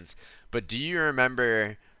Parks fans, but do you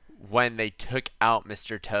remember when they took out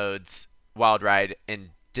Mr. Toad's Wild Ride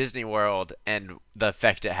in Disney World and the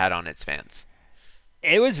effect it had on its fans?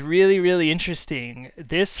 It was really, really interesting.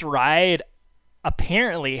 This ride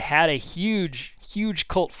apparently had a huge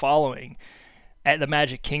cult following at the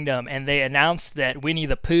Magic Kingdom, and they announced that Winnie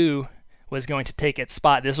the Pooh was going to take its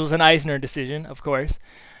spot. This was an Eisner decision, of course,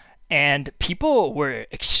 and people were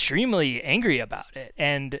extremely angry about it.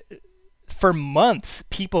 And for months,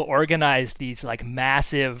 people organized these like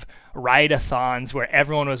massive ride-a-thons where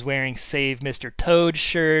everyone was wearing Save Mr. Toad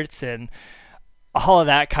shirts and all of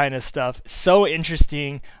that kind of stuff. So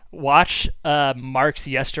interesting. Watch Mark's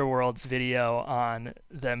Yesterworld's video on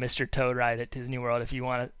the Mr. Toad ride at Disney World if you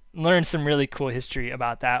want to learn some really cool history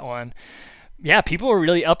about that one. Yeah, people were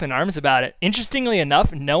really up in arms about it. Interestingly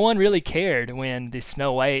enough, no one really cared when the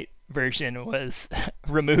Snow White version was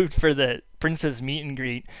removed for the Princess Meet and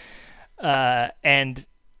Greet. And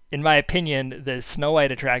in my opinion, the Snow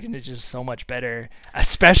White attraction is just so much better,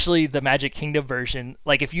 especially the Magic Kingdom version.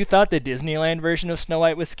 Like, if you thought the Disneyland version of Snow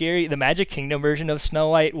White was scary, the Magic Kingdom version of Snow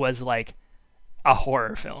White was like a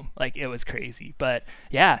horror film. Like, it was crazy. But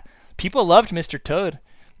yeah, people loved Mr. Toad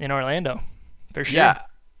in Orlando, for sure. Yeah,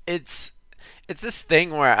 it's this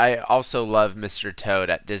thing where I also love Mr. Toad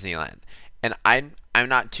at Disneyland, and I'm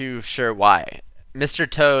not too sure why. Mr.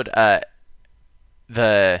 Toad,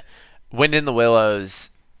 the Wind in the Willows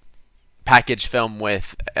package film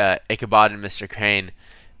with Ichabod and Mr. Crane,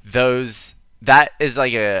 that is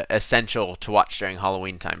like a essential to watch during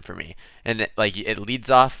Halloween time for me. And it leads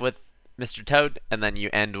off with Mr. Toad, and then you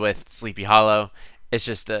end with Sleepy Hollow. It's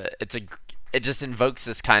just it just invokes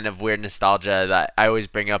this kind of weird nostalgia that I always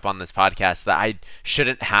bring up on this podcast that I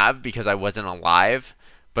shouldn't have because I wasn't alive,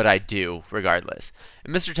 but I do regardless.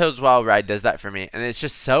 And Mr. Toad's Wild Ride does that for me, and it's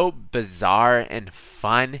just so bizarre and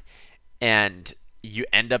fun, and you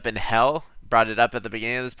end up in hell. Brought it up at the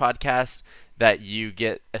beginning of this podcast that you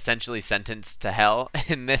get essentially sentenced to hell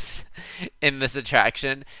in this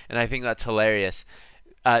attraction, and I think that's hilarious.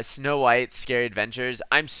 Snow White's Scary Adventures.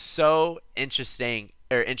 I'm so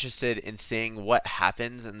interested in seeing what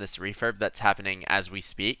happens in this refurb that's happening as we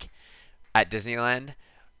speak at Disneyland.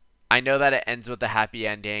 I know that it ends with a happy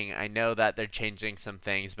ending. I know that they're changing some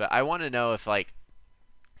things, but I want to know if I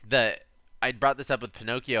brought this up with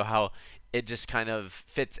Pinocchio, how it just kind of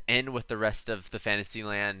fits in with the rest of the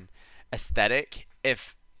Fantasyland aesthetic.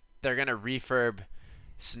 If they're going to refurb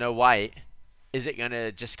Snow White, is it going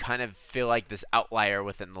to just kind of feel like this outlier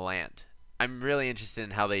within the land? I'm really interested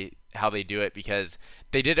in how they do it, because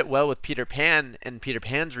they did it well with Peter Pan and Peter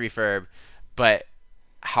Pan's refurb, but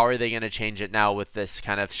how are they going to change it now with this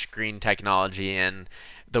kind of screen technology and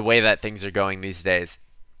the way that things are going these days?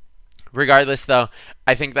 Regardless, though,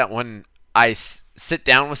 I think that when I sit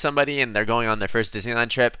down with somebody and they're going on their first Disneyland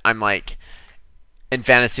trip, I'm like, in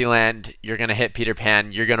Fantasyland, you're going to hit Peter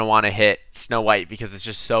Pan, you're going to want to hit Snow White, because it's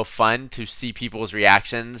just so fun to see people's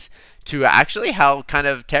reactions to actually how kind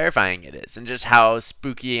of terrifying it is and just how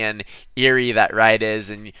spooky and eerie that ride is.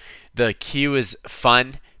 And the queue is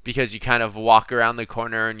fun because you kind of walk around the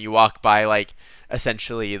corner and you walk by like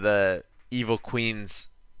essentially the Evil Queen's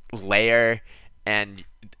lair, and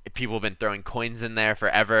people have been throwing coins in there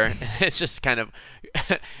forever. It's just kind of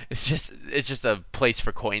it's just a place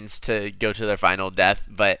for coins to go to their final death.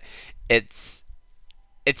 But it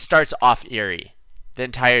starts off eerie, the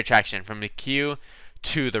entire attraction, from the queue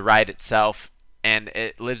to the ride itself, and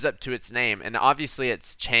it lives up to its name. And obviously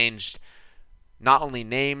it's changed not only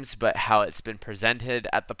names but how it's been presented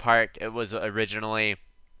at the park. It was originally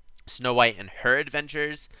Snow White and Her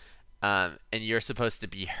Adventures, and you're supposed to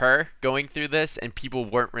be her going through this, and people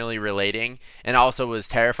weren't really relating, and also was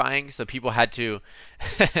terrifying, so people had to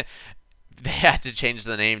they had to change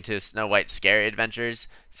the name to Snow White Scary Adventures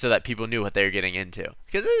so that people knew what they were getting into,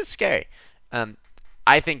 because it is scary.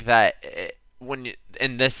 I think that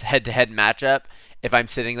in this head-to-head matchup, if I'm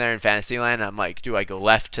sitting there in Fantasyland, I'm like, do I go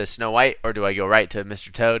left to Snow White or do I go right to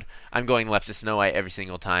Mr. Toad? I'm going left to Snow White every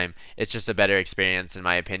single time. It's just a better experience, in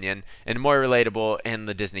my opinion, and more relatable in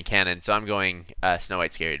the Disney canon. So I'm going Snow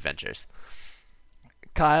White Scary Adventures.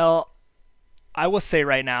 Kyle, I will say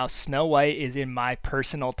right now, Snow White is in my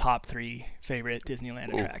personal top 3 favorite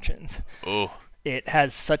Disneyland attractions. Ooh. It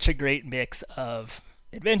has such a great mix of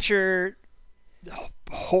adventure,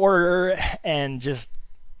 horror, and just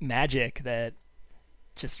magic that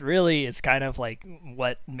just really is kind of like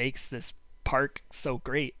what makes this park so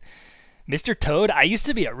great. Mr. Toad, I used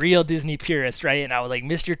to be a real Disney purist, right? And I was like,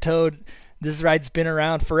 Mr. Toad, this ride's been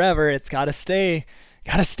around forever. It's gotta stay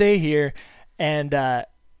here. And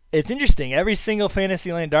it's interesting. Every single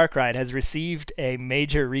Fantasyland dark ride has received a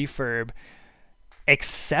major refurb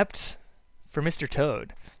except for Mr.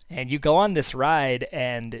 Toad. And you go on this ride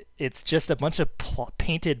and it's just a bunch of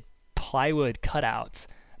painted plywood cutouts.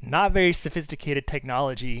 Not very sophisticated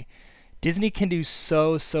technology. Disney can do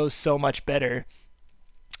so much better.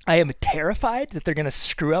 I am terrified that they're going to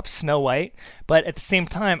screw up Snow White, but at the same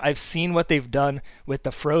time, I've seen what they've done with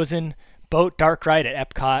the Frozen boat dark ride at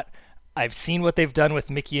Epcot. I've seen what they've done with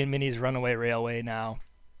Mickey and Minnie's Runaway Railway now.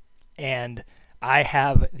 And I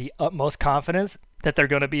have the utmost confidence that they're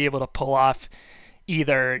going to be able to pull off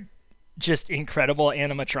either just incredible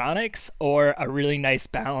animatronics or a really nice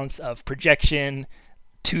balance of projection,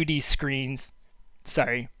 2D screens,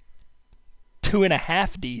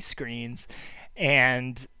 2.5D screens,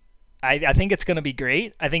 and I think it's going to be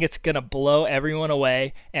great. I think it's going to blow everyone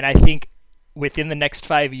away, and I think within the next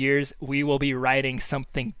 5 years, we will be riding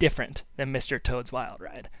something different than Mr. Toad's Wild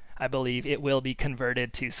Ride. I believe it will be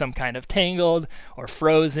converted to some kind of Tangled or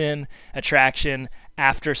Frozen attraction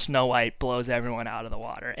after Snow White blows everyone out of the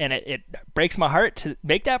water. And it breaks my heart to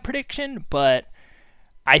make that prediction, but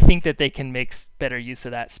I think that they can make better use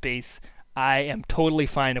of that space. I am totally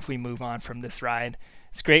fine if we move on from this ride.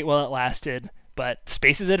 It's great while it lasted, but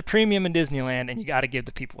space is at a premium in Disneyland, and you got to give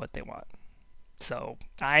the people what they want. So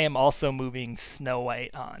I am also moving Snow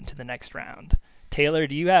White on to the next round. Taylor,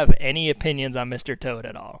 do you have any opinions on Mr. Toad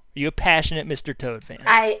at all? Are you a passionate Mr. Toad fan?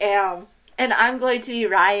 I am. And I'm going to be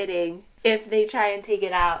rioting if they try and take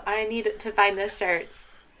it out. I need to find those shirts.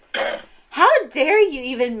 How dare you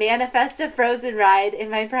even manifest a Frozen ride in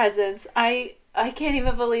my presence? I can't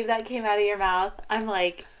even believe that came out of your mouth. I'm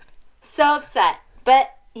like so upset. But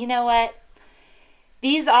you know what?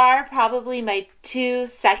 These are probably my 2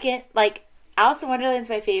 second, like Alice in Wonderland's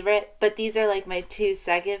my favorite, but these are like my 2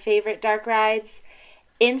 second favorite dark rides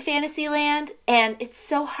in Fantasyland. And it's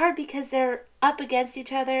so hard because they're up against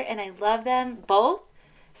each other and I love them both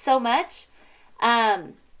so much.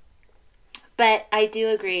 But I do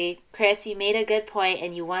agree. Chris, you made a good point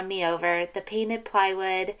and you won me over. The painted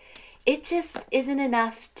plywood, it just isn't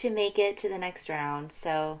enough to make it to the next round.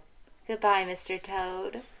 So goodbye, Mr.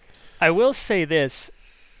 Toad. I will say this.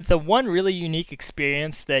 The one really unique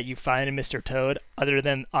experience that you find in Mr. Toad, other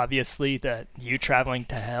than obviously the you traveling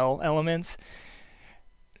to hell elements,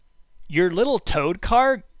 your little Toad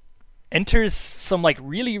car enters some like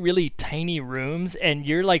really, really tiny rooms, and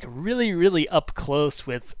you're like really, really up close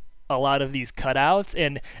with a lot of these cutouts,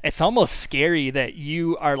 and it's almost scary that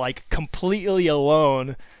you are like completely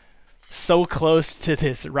alone so close to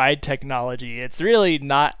this ride technology. It's really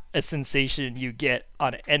not a sensation you get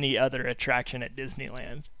on any other attraction at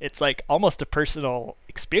Disneyland. It's like almost a personal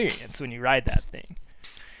experience when you ride that thing.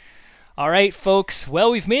 All right, folks.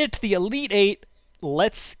 Well, we've made it to the Elite Eight.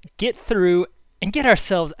 Let's get through and get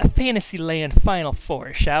ourselves a Fantasyland Final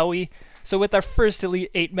Four, shall we? So with our first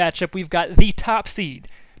Elite Eight matchup, we've got the top seed,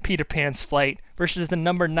 Peter Pan's Flight, versus the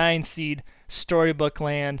number 9 seed, Storybook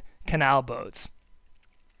Land Canal Boats.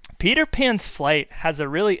 Peter Pan's Flight has a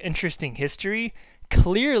really interesting history.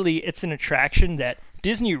 Clearly, it's an attraction that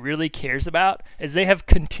Disney really cares about, as they have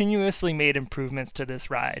continuously made improvements to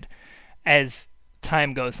this ride as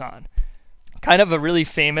time goes on. Kind of a really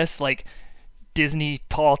famous like Disney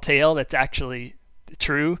tall tale that's actually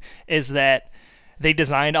true is that they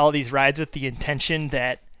designed all these rides with the intention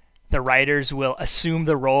that the riders will assume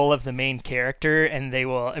the role of the main character, and they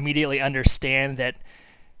will immediately understand that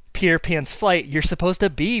Peter Pan's Flight, you're supposed to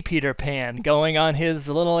be Peter Pan going on his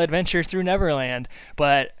little adventure through Neverland,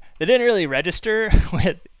 but they didn't really register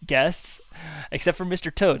with guests, except for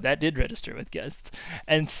Mr. Toad. That did register with guests.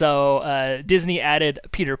 And so Disney added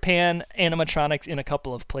Peter Pan animatronics in a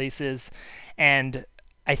couple of places, and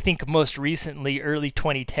I think most recently, early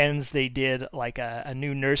 2010s, they did like a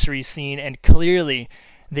new nursery scene, and clearly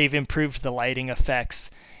they've improved the lighting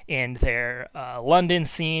effects in their London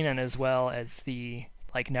scene and as well as the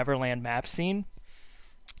like Neverland map scene.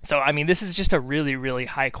 So I mean, this is just a really, really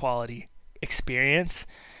high quality experience.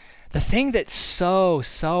 The thing that's so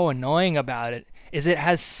annoying about it is it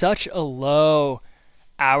has such a low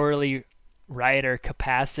hourly rider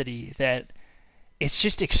capacity that it's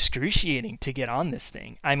just excruciating to get on this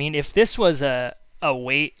thing. I mean, if this was a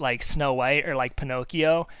wait like Snow White or like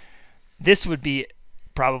Pinocchio, this would be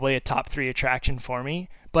probably a top 3 attraction for me,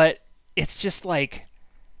 but it's just like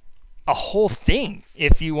a whole thing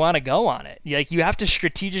if you want to go on it. Like, you have to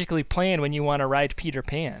strategically plan when you want to ride Peter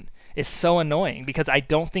Pan. It's so annoying because I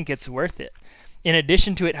don't think it's worth it. In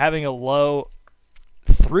addition to it having a low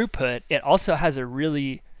throughput, it also has a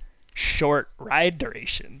really short ride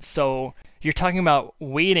duration. So you're talking about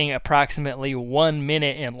waiting approximately 1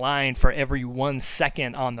 minute in line for every 1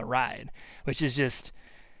 second on the ride, which is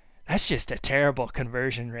that's just a terrible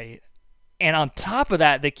conversion rate. And on top of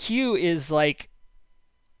that, the queue is like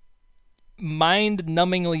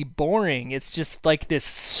mind-numbingly boring. It's just like this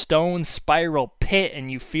stone spiral pit,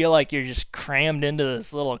 and you feel like you're just crammed into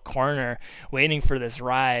this little corner waiting for this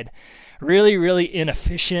ride. Really, really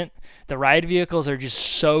inefficient. The ride vehicles are just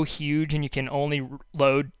so huge, and you can only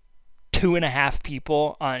load 2.5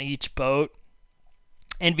 people on each boat.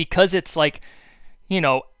 And because it's like,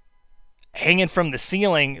 hanging from the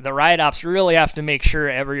ceiling, the ride ops really have to make sure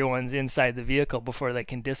everyone's inside the vehicle before they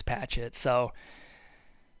can dispatch it. So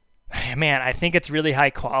man, I think it's really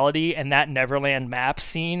high quality, and that Neverland map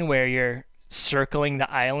scene where you're circling the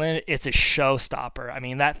island, it's a showstopper. I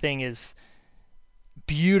mean, that thing is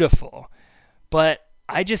beautiful, but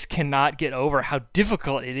I just cannot get over how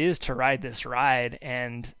difficult it is to ride this ride,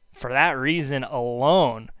 and for that reason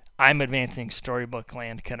alone, I'm advancing Storybook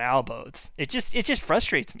Land Canal Boats. It just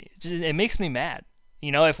frustrates me. It makes me mad.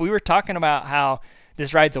 If we were talking about how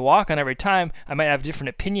this ride's a walk on every time, I might have a different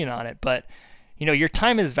opinion on it, but your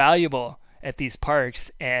time is valuable at these parks,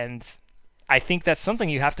 and I think that's something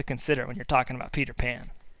you have to consider when you're talking about Peter Pan.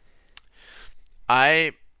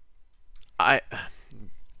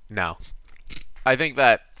 No. I think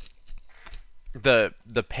that the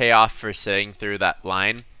payoff for sitting through that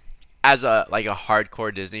line as a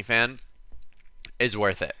hardcore Disney fan is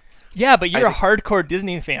worth it. Yeah, but you're a hardcore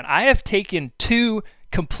Disney fan. I have taken 2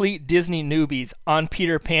 complete Disney newbies on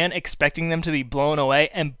Peter Pan expecting them to be blown away,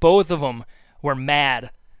 and both of them were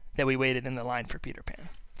mad that we waited in the line for Peter Pan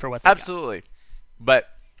for what they Absolutely. Got. But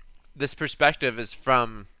this perspective is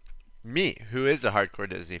from me, who is a hardcore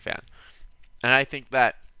Disney fan. And I think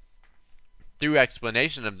that through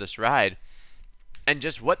explanation of this ride and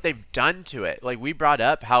just what they've done to it, like you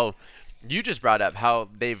just brought up how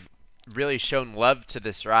they've really shown love to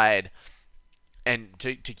this ride and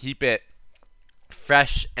to keep it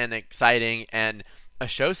fresh and exciting and a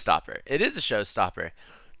showstopper. It is a showstopper.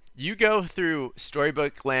 You go through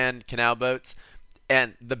Storybook Land Canal Boats,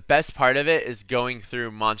 and the best part of it is going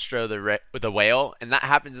through Monstro the whale, and that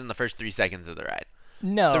happens in the first 3 seconds of the ride.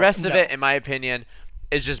 No. The rest of it, in my opinion,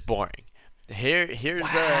 is just boring. Here's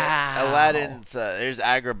Aladdin's. There's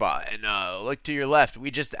Agrabah, and look to your left.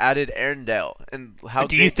 We just added Arendelle, and how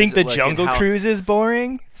do you think the Jungle Cruise is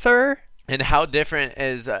boring, sir? And how different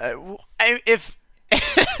is if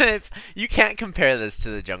if you can't compare this to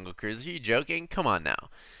the Jungle Cruise? Are you joking? Come on now.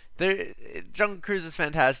 Jungle Cruise is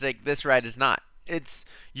fantastic. This ride is not.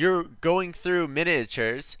 You're going through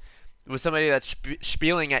miniatures with somebody that's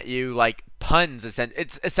spieling at you like puns.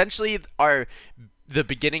 It's essentially the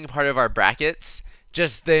beginning part of our brackets,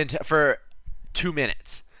 just for 2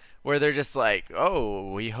 minutes, where they're just like,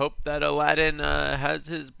 "Oh, we hope that Aladdin has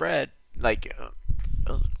his bread." Like,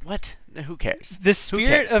 what? Who cares? The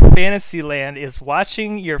spirit of Fantasyland is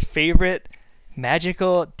watching your favorite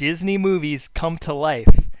magical Disney movies come to life.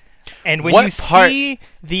 And when see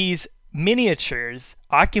these miniatures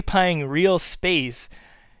occupying real space,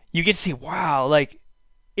 you get to see, wow, like,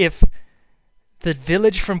 if the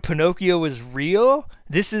village from Pinocchio was real,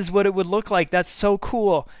 this is what it would look like. That's so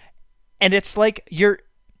cool. And it's like you're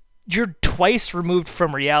twice removed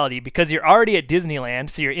from reality, because you're already at Disneyland,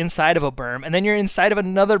 so you're inside of a berm, and then you're inside of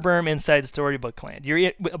another berm inside Storybook Land. You're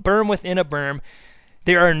a berm within a berm.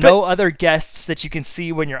 There are no other guests that you can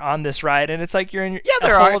see when you're on this ride, and it's like you're in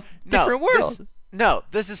a whole different world.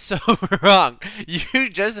 This is so wrong. You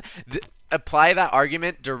just apply that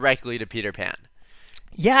argument directly to Peter Pan.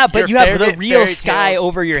 Yeah, but you have the real sky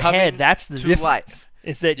over your head. That's the difference. Life.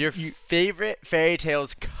 Is that your favorite fairy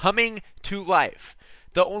tales coming to life?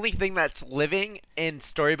 The only thing that's living in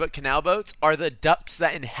Storybook Canal Boats are the ducks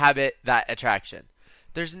that inhabit that attraction.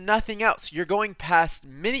 There's nothing else. You're going past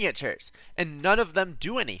miniatures, and none of them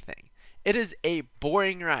do anything. It is a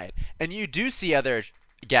boring ride. And you do see other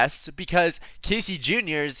guests, because Casey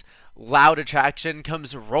Jr.'s loud attraction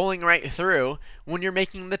comes rolling right through when you're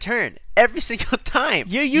making the turn. Every single time.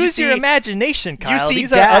 You use your imagination, Kyle.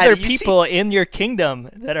 These are other people in your kingdom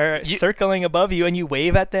that are circling above you, and you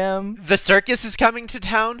wave at them. The circus is coming to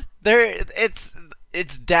town.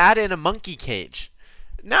 It's Dad in a monkey cage.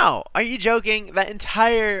 No, are you joking? That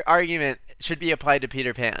entire argument should be applied to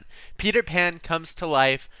Peter Pan. Peter Pan comes to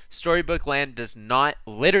life. Storybook Land does not,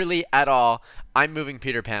 literally at all. I'm moving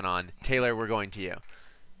Peter Pan on. Taylor, we're going to you.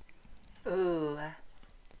 Ooh.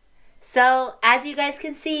 So, as you guys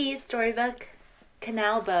can see, Storybook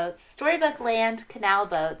Land Canal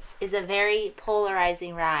Boats is a very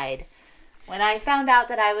polarizing ride. When I found out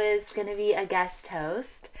that I was going to be a guest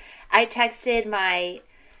host, I texted my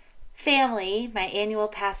family, my annual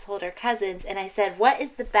pass holder cousins, and I said, what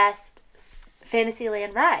is the best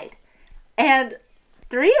Fantasyland ride? And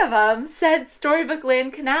 3 of them said Storybook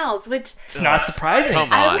Land Canals, which... It's not surprising.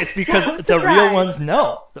 Come on. It's because the real ones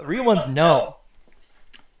know. The real ones know.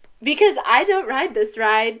 Because I don't ride this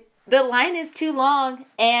ride. The line is too long,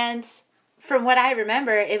 and from what I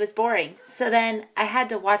remember, it was boring. So then I had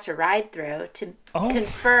to watch a ride through to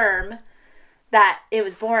confirm that it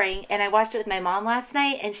was boring. And I watched it with my mom last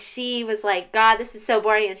night, and she was like, God, this is so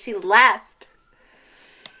boring, and she left.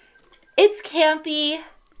 It's campy.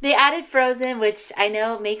 They added Frozen, which I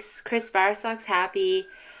know makes Chris Barsocks happy.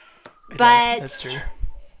 But that's true.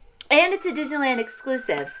 And it's a Disneyland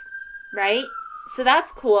exclusive, right? So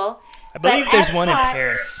that's cool. I believe there's one in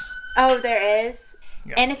Paris. Oh, there is?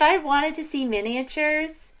 Yeah. And if I wanted to see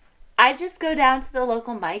miniatures, I'd just go down to the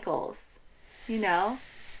local Michaels, you know?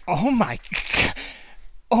 Oh my God.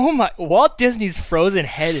 Oh my! Walt Disney's Frozen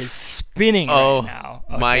head is spinning right now.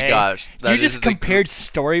 Okay? My gosh! You just compared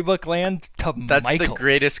Storybook Land to That's Michael's. the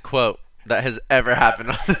greatest quote that has ever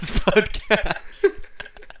happened on this podcast.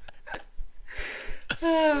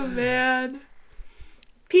 Oh man!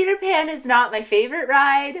 Peter Pan is not my favorite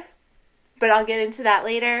ride, but I'll get into that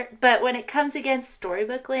later. But when it comes against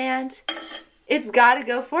Storybook Land, it's got to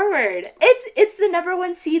go forward. It's the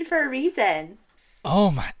 #1 seed for a reason.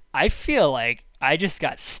 Oh my! I feel like I just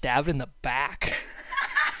got stabbed in the back.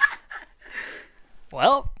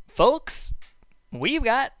 Well, folks, we've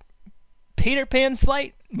got Peter Pan's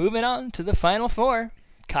Flight moving on to the Final Four.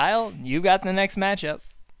 Kyle, you got the next matchup.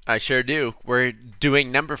 I sure do. We're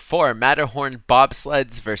doing number 4, Matterhorn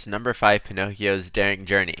Bobsleds versus number 5, Pinocchio's Daring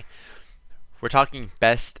Journey. We're talking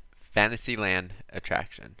best Fantasyland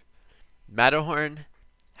attraction. Matterhorn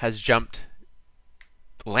has jumped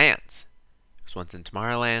lands. It was once in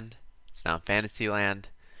Tomorrowland. It's now Fantasyland.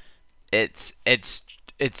 It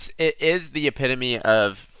is the epitome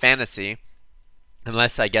of fantasy,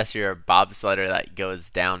 unless I guess you're a bobsledder that goes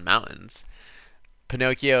down mountains.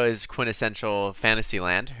 Pinocchio is quintessential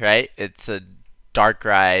Fantasyland, right? It's a dark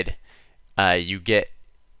ride. You get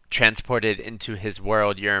transported into his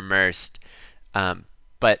world. You're immersed.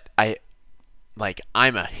 But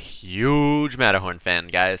I'm a huge Matterhorn fan,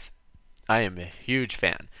 guys. I am a huge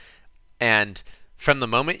fan. And from the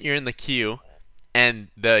moment you're in the queue and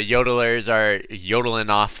the yodelers are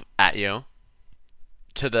yodeling off at you,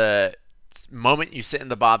 to the moment you sit in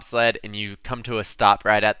the bobsled and you come to a stop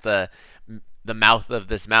right at the mouth of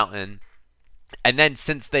this mountain. And then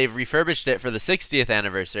since they've refurbished it for the 60th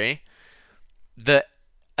anniversary, the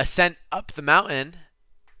ascent up the mountain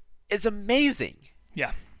is amazing.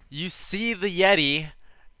 Yeah. You see the Yeti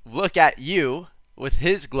look at you with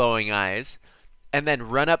his glowing eyes and then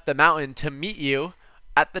run up the mountain to meet you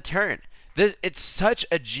at the turn. It's such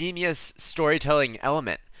a genius storytelling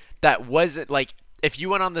element that wasn't like, if you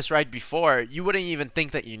went on this ride before, you wouldn't even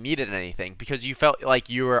think that you needed anything because you felt like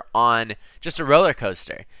you were on just a roller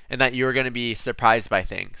coaster and that you were going to be surprised by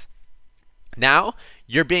things. Now,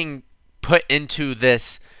 you're being put into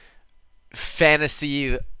this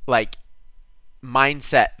fantasy like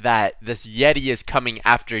mindset that this Yeti is coming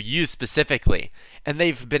after you specifically. And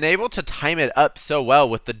they've been able to time it up so well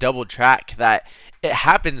with the double track that it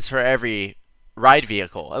happens for every ride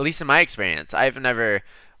vehicle, at least in my experience. I've never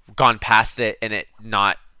gone past it and it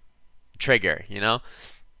not trigger, you know?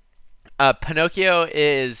 Pinocchio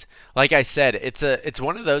is, like I said, it's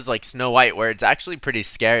one of those like Snow White where it's actually pretty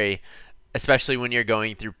scary, especially when you're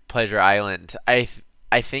going through Pleasure Island. I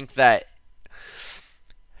think that,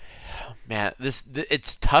 man,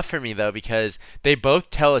 it's tough for me though because they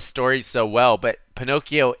both tell a story so well, but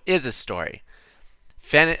Pinocchio is a story.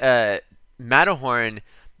 Matterhorn,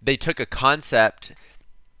 they took a concept.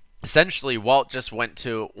 Essentially, Walt just went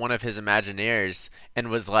to one of his Imagineers and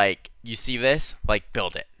was like, you see this? Like,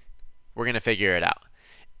 build it. We're going to figure it out.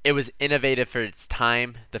 It was innovative for its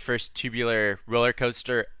time. The first tubular roller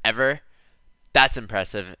coaster ever. That's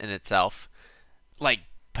impressive in itself. Like,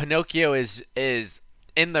 Pinocchio is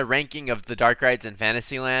in the ranking of the dark rides in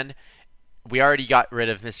Fantasyland. We already got rid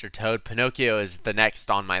of Mr. Toad. Pinocchio is the next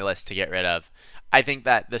on my list to get rid of. I think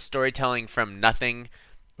that the storytelling from nothing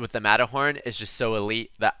with the Matterhorn is just so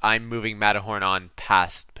elite that I'm moving Matterhorn on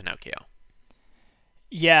past Pinocchio.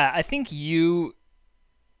 Yeah, I think you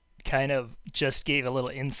kind of just gave a little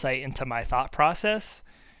insight into my thought process.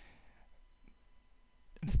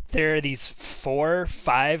 There are these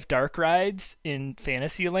 4-5 dark rides in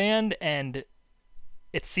Fantasyland, and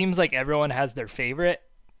it seems like everyone has their favorite.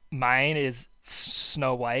 Mine is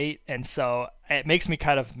Snow White, and so it makes me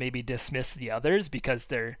kind of maybe dismiss the others because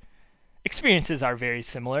their experiences are very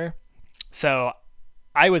similar. So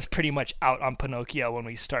I was pretty much out on Pinocchio when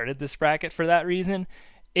we started this bracket for that reason.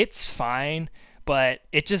 It's fine, but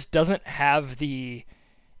it just doesn't have the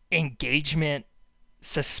engagement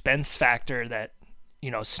suspense factor that,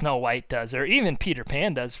 you know, Snow White does, or even Peter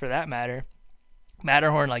Pan does for that matter.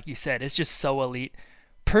 Matterhorn, like you said, is just so elite.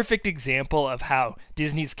 Perfect example of how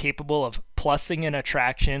Disney's capable of plussing an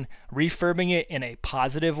attraction, refurbing it in a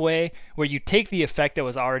positive way, where you take the effect that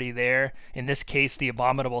was already there, in this case the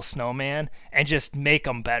abominable snowman, and just make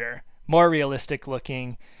them better. More realistic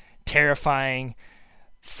looking, terrifying,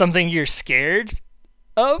 something you're scared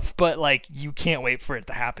of, but like you can't wait for it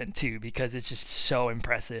to happen too, because it's just so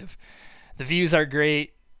impressive. The views are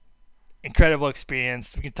great. Incredible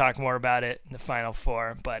experience. We can talk more about it in the final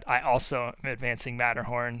four, but I also am advancing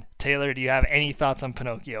Matterhorn. Taylor, do you have any thoughts on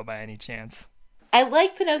Pinocchio by any chance? I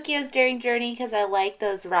like Pinocchio's Daring Journey because I like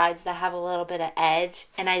those rides that have a little bit of edge,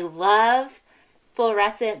 and I love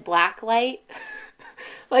fluorescent black light.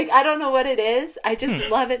 Like, I don't know what it is. I just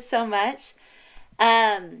love it so much.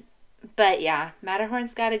 But yeah,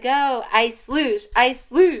 Matterhorn's got to go. Ice luge, ice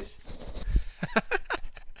luge.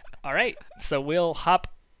 All right, so we'll hop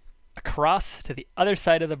across to the other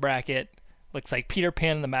side of the bracket. Looks like Peter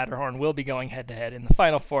Pan and the Matterhorn will be going head-to-head in the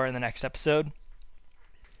final four in the next episode.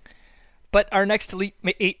 But our next Elite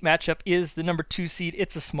 8 matchup is the number 2 seed,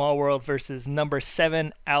 It's a Small World, versus number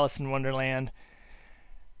 7, Alice in Wonderland.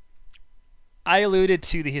 I alluded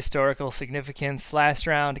to the historical significance last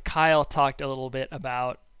round. Kyle talked a little bit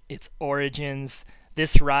about its origins.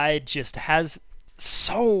 This ride just has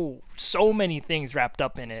so many things wrapped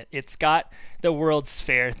up in it. It's got the World's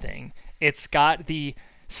Fair thing. It's got the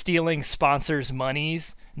stealing sponsors'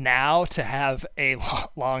 monies now to have a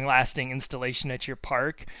long-lasting installation at your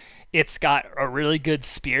park. It's got a really good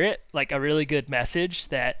spirit, like a really good message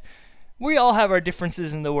that we all have our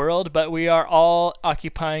differences in the world, but we are all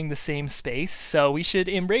occupying the same space, so we should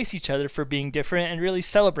embrace each other for being different and really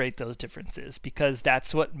celebrate those differences, because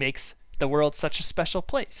that's what makes the world such a special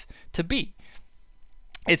place to be.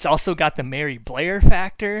 It's also got the Mary Blair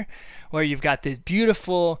factor, where you've got this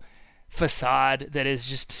beautiful facade that is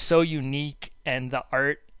just so unique, and the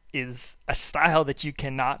art is a style that you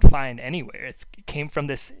cannot find anywhere. It came from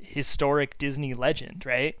this historic Disney legend,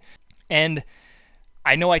 right? And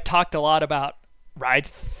I know I talked a lot about ride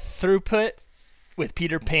throughput with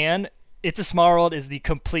Peter Pan. It's a Small World is the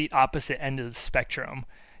complete opposite end of the spectrum.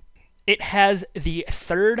 It has the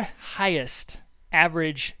third highest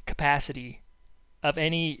average capacity of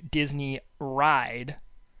any Disney ride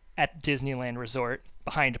at Disneyland Resort,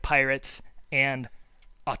 behind Pirates and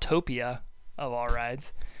Autopia of all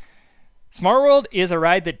rides. Small World is a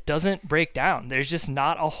ride that doesn't break down. There's just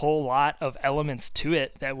not a whole lot of elements to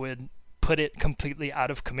it that would put it completely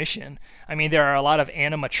out of commission. I mean, there are a lot of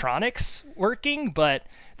animatronics working, but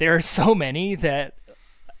there are so many that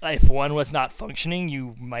if one was not functioning,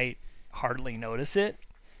 you might hardly notice it.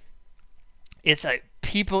 It's a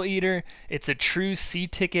people eater. It's a true C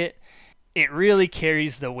ticket. It really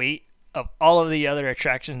carries the weight of all of the other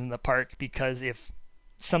attractions in the park, because if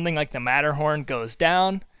something like the Matterhorn goes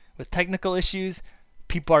down with technical issues,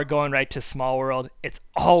 people are going right to Small World. It's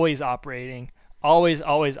always operating, always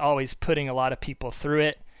putting a lot of people through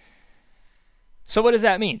it. So what does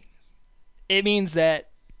that mean? It means that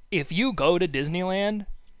if you go to Disneyland,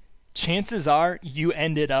 chances are you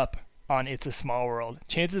ended up on It's a Small World.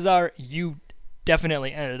 Chances are you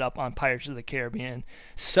definitely ended up on Pirates of the Caribbean.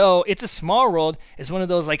 So It's a Small World is one of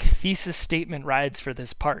those like thesis statement rides for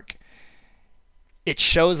this park. It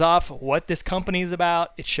shows off what this company is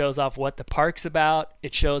about. It shows off what the park's about.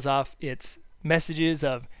 It shows off its messages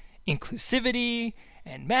of inclusivity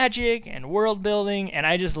and magic and world building, and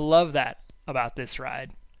I just love that about this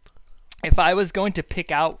ride. If I was going to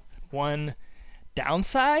pick out one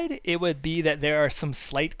downside, it would be that there are some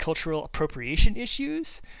slight cultural appropriation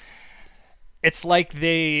issues. It's like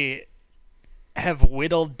they have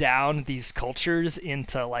whittled down these cultures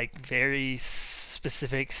into like very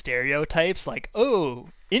specific stereotypes, like, oh,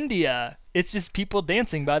 India, it's just people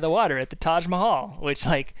dancing by the water at the Taj Mahal, which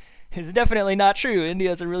like is definitely not true.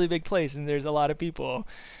 India is a really big place and there's a lot of people.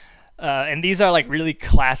 And these are like really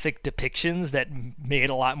classic depictions that made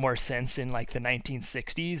a lot more sense in like the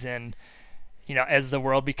 1960s. And, you know, as the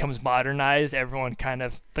world becomes modernized,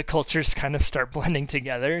 the cultures kind of start blending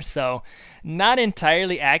together. So not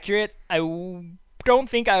entirely accurate. I don't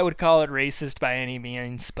think I would call it racist by any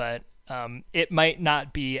means, but it might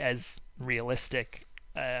not be as realistic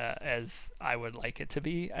as I would like it to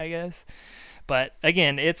be, I guess. But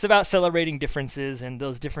again, it's about celebrating differences, and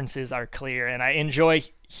those differences are clear. And I enjoy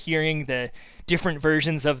hearing the different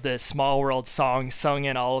versions of the Small World song sung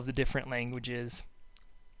in all of the different languages.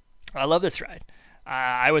 I love this ride.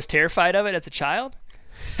 I was terrified of it as a child.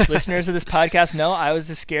 Listeners of this podcast know I was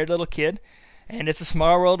a scared little kid, and It's a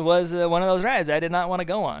Small World was one of those rides I did not want to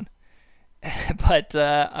go on. But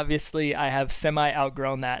obviously, I have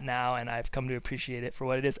semi-outgrown that now, and I've come to appreciate it for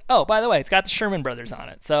what it is. Oh, by the way, it's got the Sherman Brothers on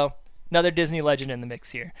it, so another Disney legend in the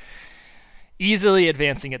mix here. Easily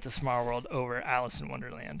advancing It's a Small World over Alice in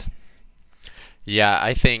Wonderland. Yeah,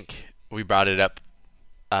 I think we brought it up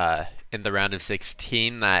in the round of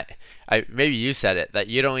 16 that maybe you said it, that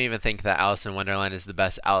you don't even think that Alice in Wonderland is the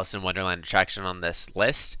best Alice in Wonderland attraction on this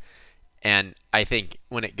list. And I think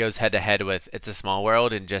when it goes head to head with It's a Small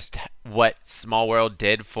World and just what Small World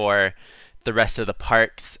did for the rest of the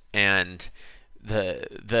parks and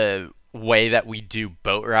the way that we do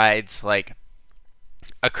boat rides like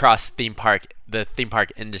across the theme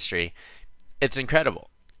park industry, it's incredible.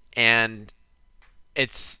 And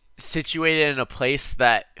it's situated in a place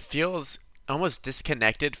that feels almost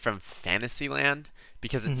disconnected from Fantasyland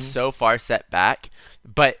because it's so far set back,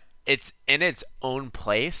 but it's in its own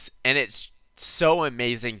place, and it's so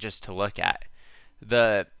amazing just to look at.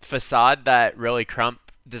 The facade that Rolly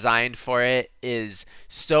Crump designed for it is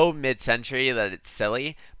so mid-century that it's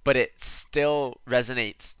silly, but it still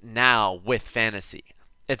resonates now with fantasy.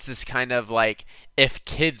 It's this kind of like, if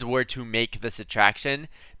kids were to make this attraction,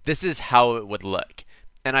 this is how it would look.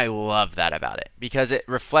 And I love that about it because it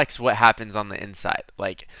reflects what happens on the inside.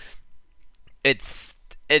 Like, it's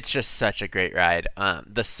just such a great ride.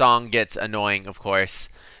 The song gets annoying, of course,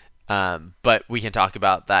 but we can talk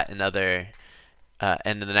about that in the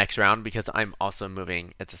next round because I'm also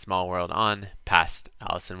moving It's a Small World on past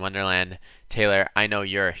Alice in Wonderland. Taylor, I know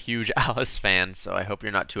you're a huge Alice fan, so I hope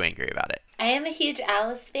you're not too angry about it. I am a huge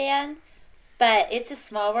Alice fan, but It's a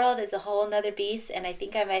Small World is a whole nother beast, and I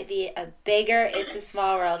think I might be a bigger It's a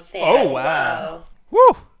Small World fan. Oh, wow. So.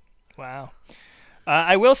 Woo! Wow.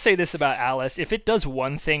 I will say this about Alice. If it does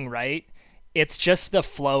one thing right, it's just the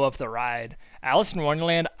flow of the ride. Alice in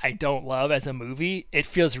Wonderland, I don't love as a movie. It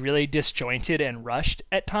feels really disjointed and rushed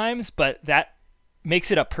at times, but that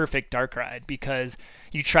makes it a perfect dark ride because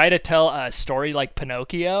you try to tell a story like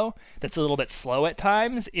Pinocchio that's a little bit slow at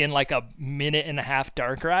times in like a minute and a half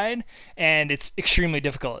dark ride, and it's extremely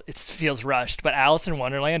difficult. It feels rushed, but Alice in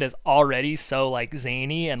Wonderland is already so like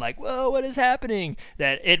zany and like, whoa, what is happening,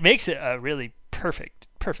 that it makes it a really perfect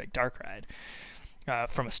dark ride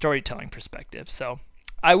from a storytelling perspective. So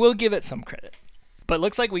I will give it some credit. But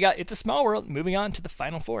looks like we got It's a Small World moving on to the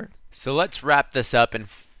Final Four. So let's wrap this up and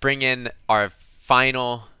bring in our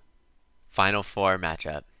Final Four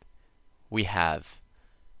matchup. We have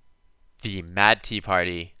the Mad Tea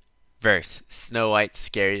Party versus Snow White's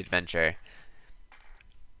Scary Adventure.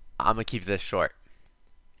 I'm going to keep this short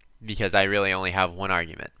because I really only have one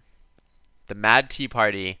argument. The Mad Tea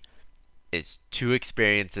Party is two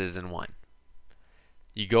experiences in one.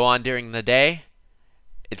 You go on during the day,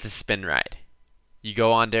 it's a spin ride. You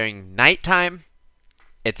go on during nighttime,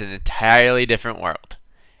 it's an entirely different world.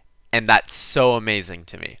 And that's so amazing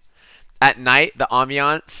to me. At night, the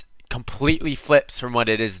ambiance completely flips from what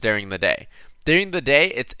it is during the day. During the day,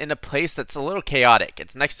 it's in a place that's a little chaotic.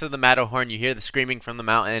 It's next to the Matterhorn. You hear the screaming from the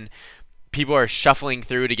mountain. People are shuffling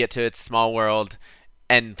through to get to It's Small World.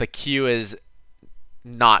 And the queue is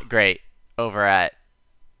not great over at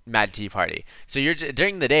Mad Tea Party. So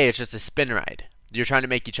during the day, it's just a spin ride. You're trying to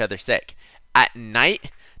make each other sick. At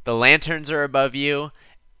night, the lanterns are above you.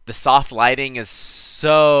 The soft lighting is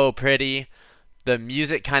so pretty. The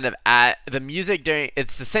music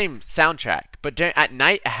it's the same soundtrack, but at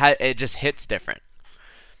night it just hits different.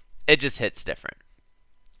 It just hits different.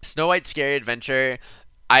 Snow White's Scary Adventure,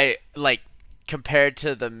 I like compared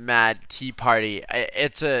to the Mad Tea Party.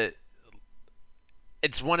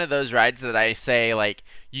 It's one of those rides that I say like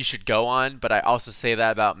you should go on, but I also say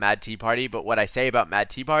that about Mad Tea Party. But what I say about Mad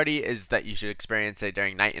Tea Party is that you should experience it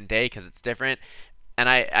during night and day because it's different, and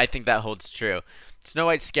I think that holds true. Snow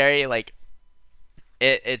White's Scary, like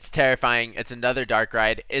it's terrifying. It's another dark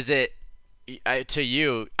ride. Is it to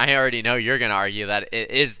you? I already know you're gonna argue that it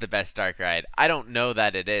is the best dark ride. I don't know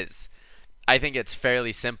that it is. I think it's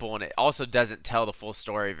fairly simple, and it also doesn't tell the full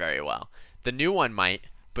story very well. The new one might.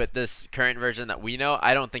 But this current version that we know,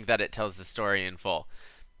 I don't think that it tells the story in full.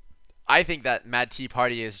 I think that Mad Tea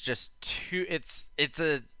Party is just too it's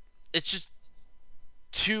just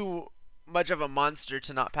too much of a monster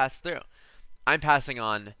to not pass through. I'm passing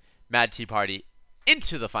on Mad Tea Party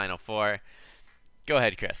into the Final Four. Go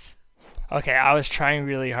ahead, Chris. Okay, I was trying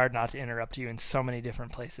really hard not to interrupt you in so many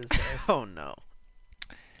different places there. Oh no.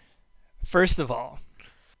 First of all,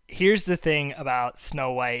 here's the thing about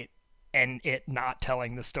Snow White and it not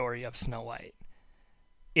telling the story of Snow White.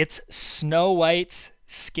 It's Snow White's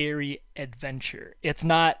Scary Adventure. It's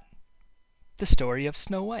not the story of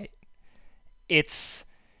Snow White. It's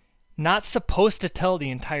not supposed to tell the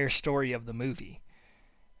entire story of the movie.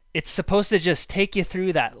 It's supposed to just take you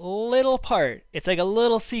through that little part. It's like a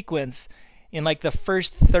little sequence in like the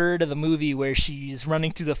first third of the movie where she's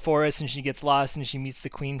running through the forest and she gets lost and she meets the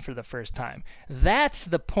queen for the first time. That's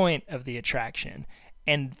the point of the attraction.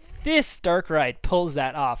 And this dark ride pulls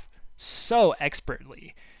that off so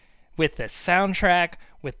expertly with the soundtrack,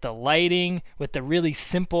 with the lighting, with the really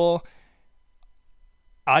simple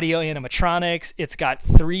audio animatronics. It's got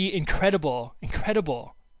 3 incredible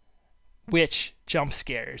witch jump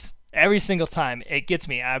scares every single time. It gets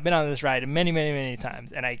me. I've been on this ride many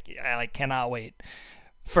times, and I like cannot wait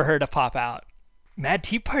for her to pop out. Mad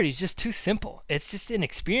Tea Party is just too simple. It's just an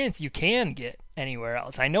experience you can get anywhere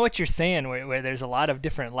else. I know what you're saying, where there's a lot of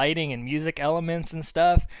different lighting and music elements and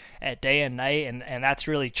stuff at day and night, and that's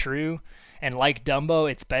really true. And like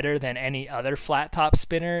Dumbo, it's better than any other flat top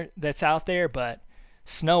spinner that's out there, but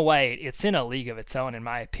Snow White, it's in a league of its own, in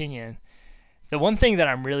my opinion. The one thing that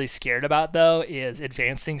I'm really scared about, though, is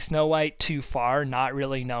advancing Snow White too far, not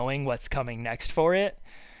really knowing what's coming next for it.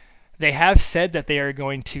 They have said that they are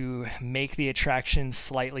going to make the attraction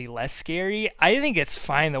slightly less scary. I think it's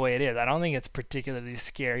fine the way it is. I don't think it's particularly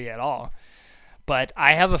scary at all. But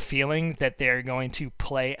I have a feeling that they're going to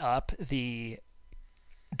play up the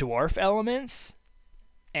dwarf elements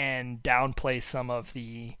and downplay some of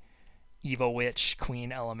the evil witch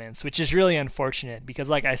queen elements, which is really unfortunate because,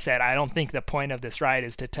 like I said, I don't think the point of this ride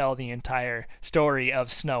is to tell the entire story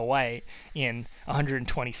of Snow White in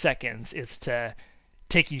 120 seconds. It's to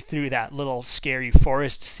take you through that little scary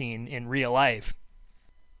forest scene in real life.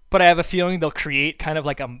 But I have a feeling they'll create kind of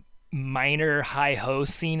like a minor hi-ho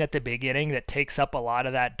scene at the beginning that takes up a lot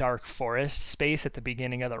of that dark forest space at the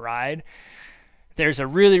beginning of the ride. There's a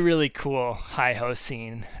really cool hi-ho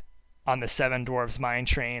scene on the Seven Dwarfs Mine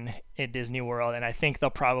Train at Disney World, and I think they'll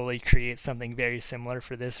probably create something very similar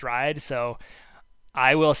for this ride. So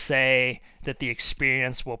I will say that the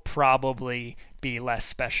experience will probably be less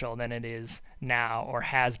special than it is now or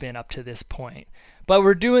has been up to this point. But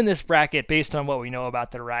we're doing this bracket based on what we know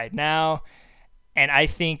about the ride now, and I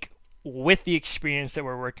think with the experience that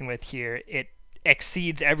we're working with here, it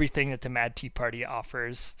exceeds everything that the Mad Tea Party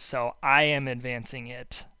offers. So I am advancing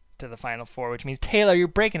it to the Final Four, which means, Taylor, you're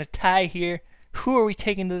breaking a tie here. Who are we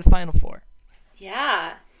taking to the Final Four?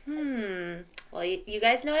 Yeah. Well, you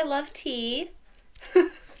guys know I love tea. Sure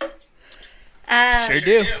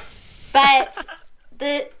do. But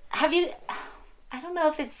I don't know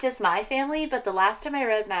if it's just my family, but the last time I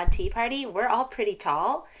rode Mad Tea Party, we're all pretty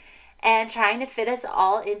tall. And trying to fit us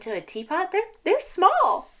all into a teapot, they're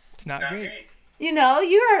small. It's not great. You know,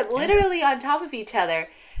 you are literally on top of each other.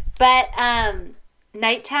 But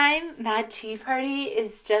nighttime Mad Tea Party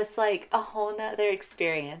is just like a whole nother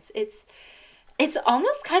experience. It's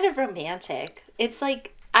almost kind of romantic. It's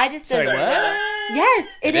like, I just Sorry, don't know. what? Yes,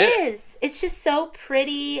 it is. It's just so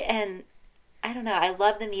pretty, and I don't know, I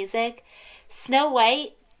love the music. Snow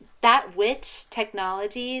White, that witch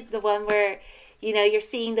technology, the one where, you know, you're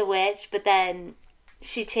seeing the witch, but then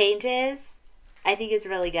she changes, I think is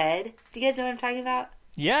really good. Do you guys know what I'm talking about?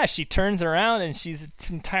 Yeah, she turns around and she's an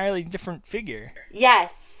entirely different figure.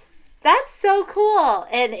 Yes. That's so cool,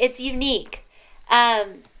 and it's unique.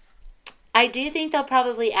 I do think they'll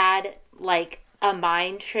probably add, like, a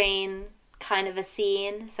mine train kind of a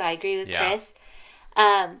scene, so I agree with Chris.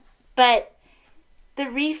 But the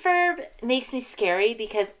refurb makes me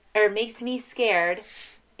scared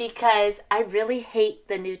because I really hate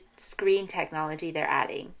the new screen technology they're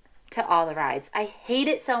adding to all the rides. I hate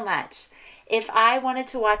it so much. If I wanted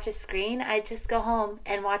to watch a screen, I'd just go home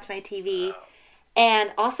and watch my TV.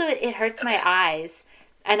 And also, it hurts my eyes.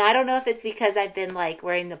 And I don't know if it's because I've been, like,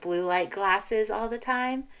 wearing the blue light glasses all the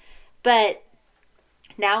time. But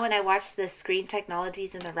now when I watch the screen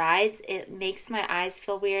technologies in the rides, it makes my eyes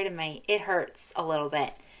feel weird and it hurts a little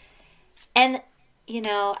bit. And, you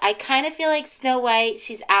know, I kind of feel like Snow White,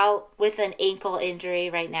 she's out with an ankle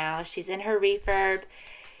injury right now. She's in her refurb.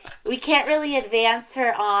 We can't really advance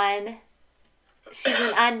her on. She's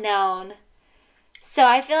an unknown. So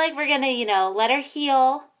I feel like we're going to, you know, let her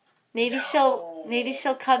heal. Maybe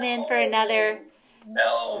she'll come in for another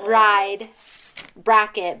ride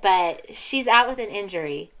bracket, but she's out with an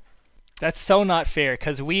injury. That's so not fair,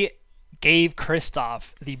 because we gave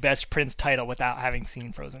Kristoff the Best Prince title without having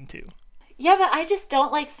seen Frozen 2. Yeah, but I just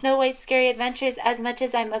don't like Snow White's Scary Adventures as much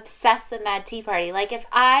as I'm obsessed with Mad Tea Party. Like, if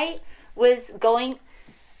I was going...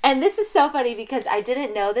 And this is so funny because I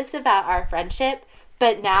didn't know this about our friendship,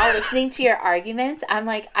 but now listening to your arguments, I'm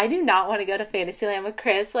like, I do not want to go to Fantasyland with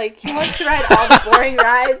Chris. Like, he wants to ride all the boring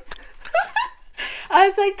rides. I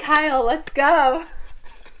was like, Kyle, let's go.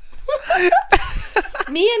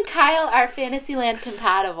 Me and Kyle are Fantasyland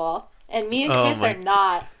compatible, and me and Chris are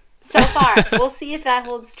not. So far. We'll see if that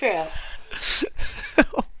holds true.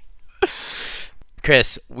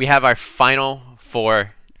 Chris, we have our final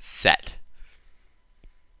four set.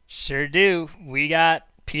 Sure do. We got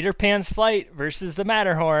Peter Pan's Flight versus the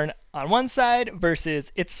Matterhorn on one side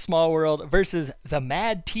versus It's a Small World versus the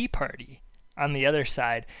Mad Tea Party on the other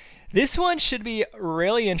side. This one should be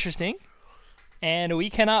really interesting, and we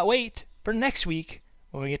cannot wait for next week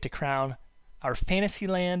when we get to crown our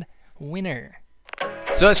Fantasyland winner.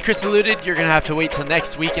 So as Chris alluded, you're going to have to wait till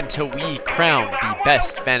next week until we crown the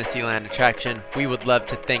best Fantasyland attraction. We would love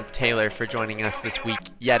to thank Taylor for joining us this week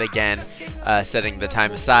yet again, setting the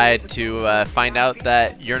time aside to find out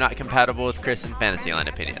that you're not compatible with Chris and Fantasyland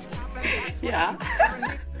opinions. Yeah.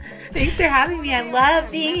 Thanks for having me. I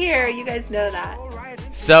love being here. You guys know that.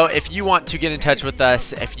 So if you want to get in touch with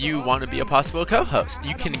us, if you want to be a possible co-host,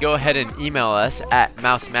 you can go ahead and email us at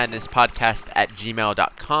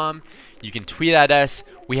mousemadnesspodcast@gmail.com. You can tweet at us.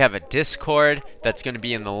 We have a Discord that's going to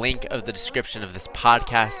be in the link of the description of this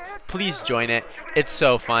podcast. Please join it. It's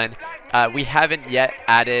so fun. We haven't yet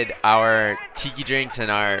added our tiki drinks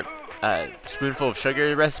and our spoonful of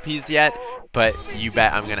sugar recipes yet, but you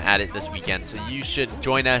bet I'm going to add it this weekend. So you should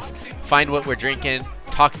join us, find what we're drinking,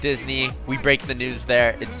 talk Disney. We break the news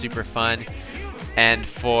there. It's super fun. And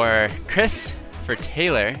for Chris, for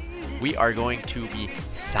Taylor, we are going to be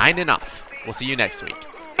signing off. We'll see you next week.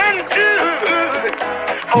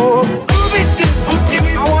 Oh,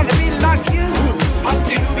 I want to be like you.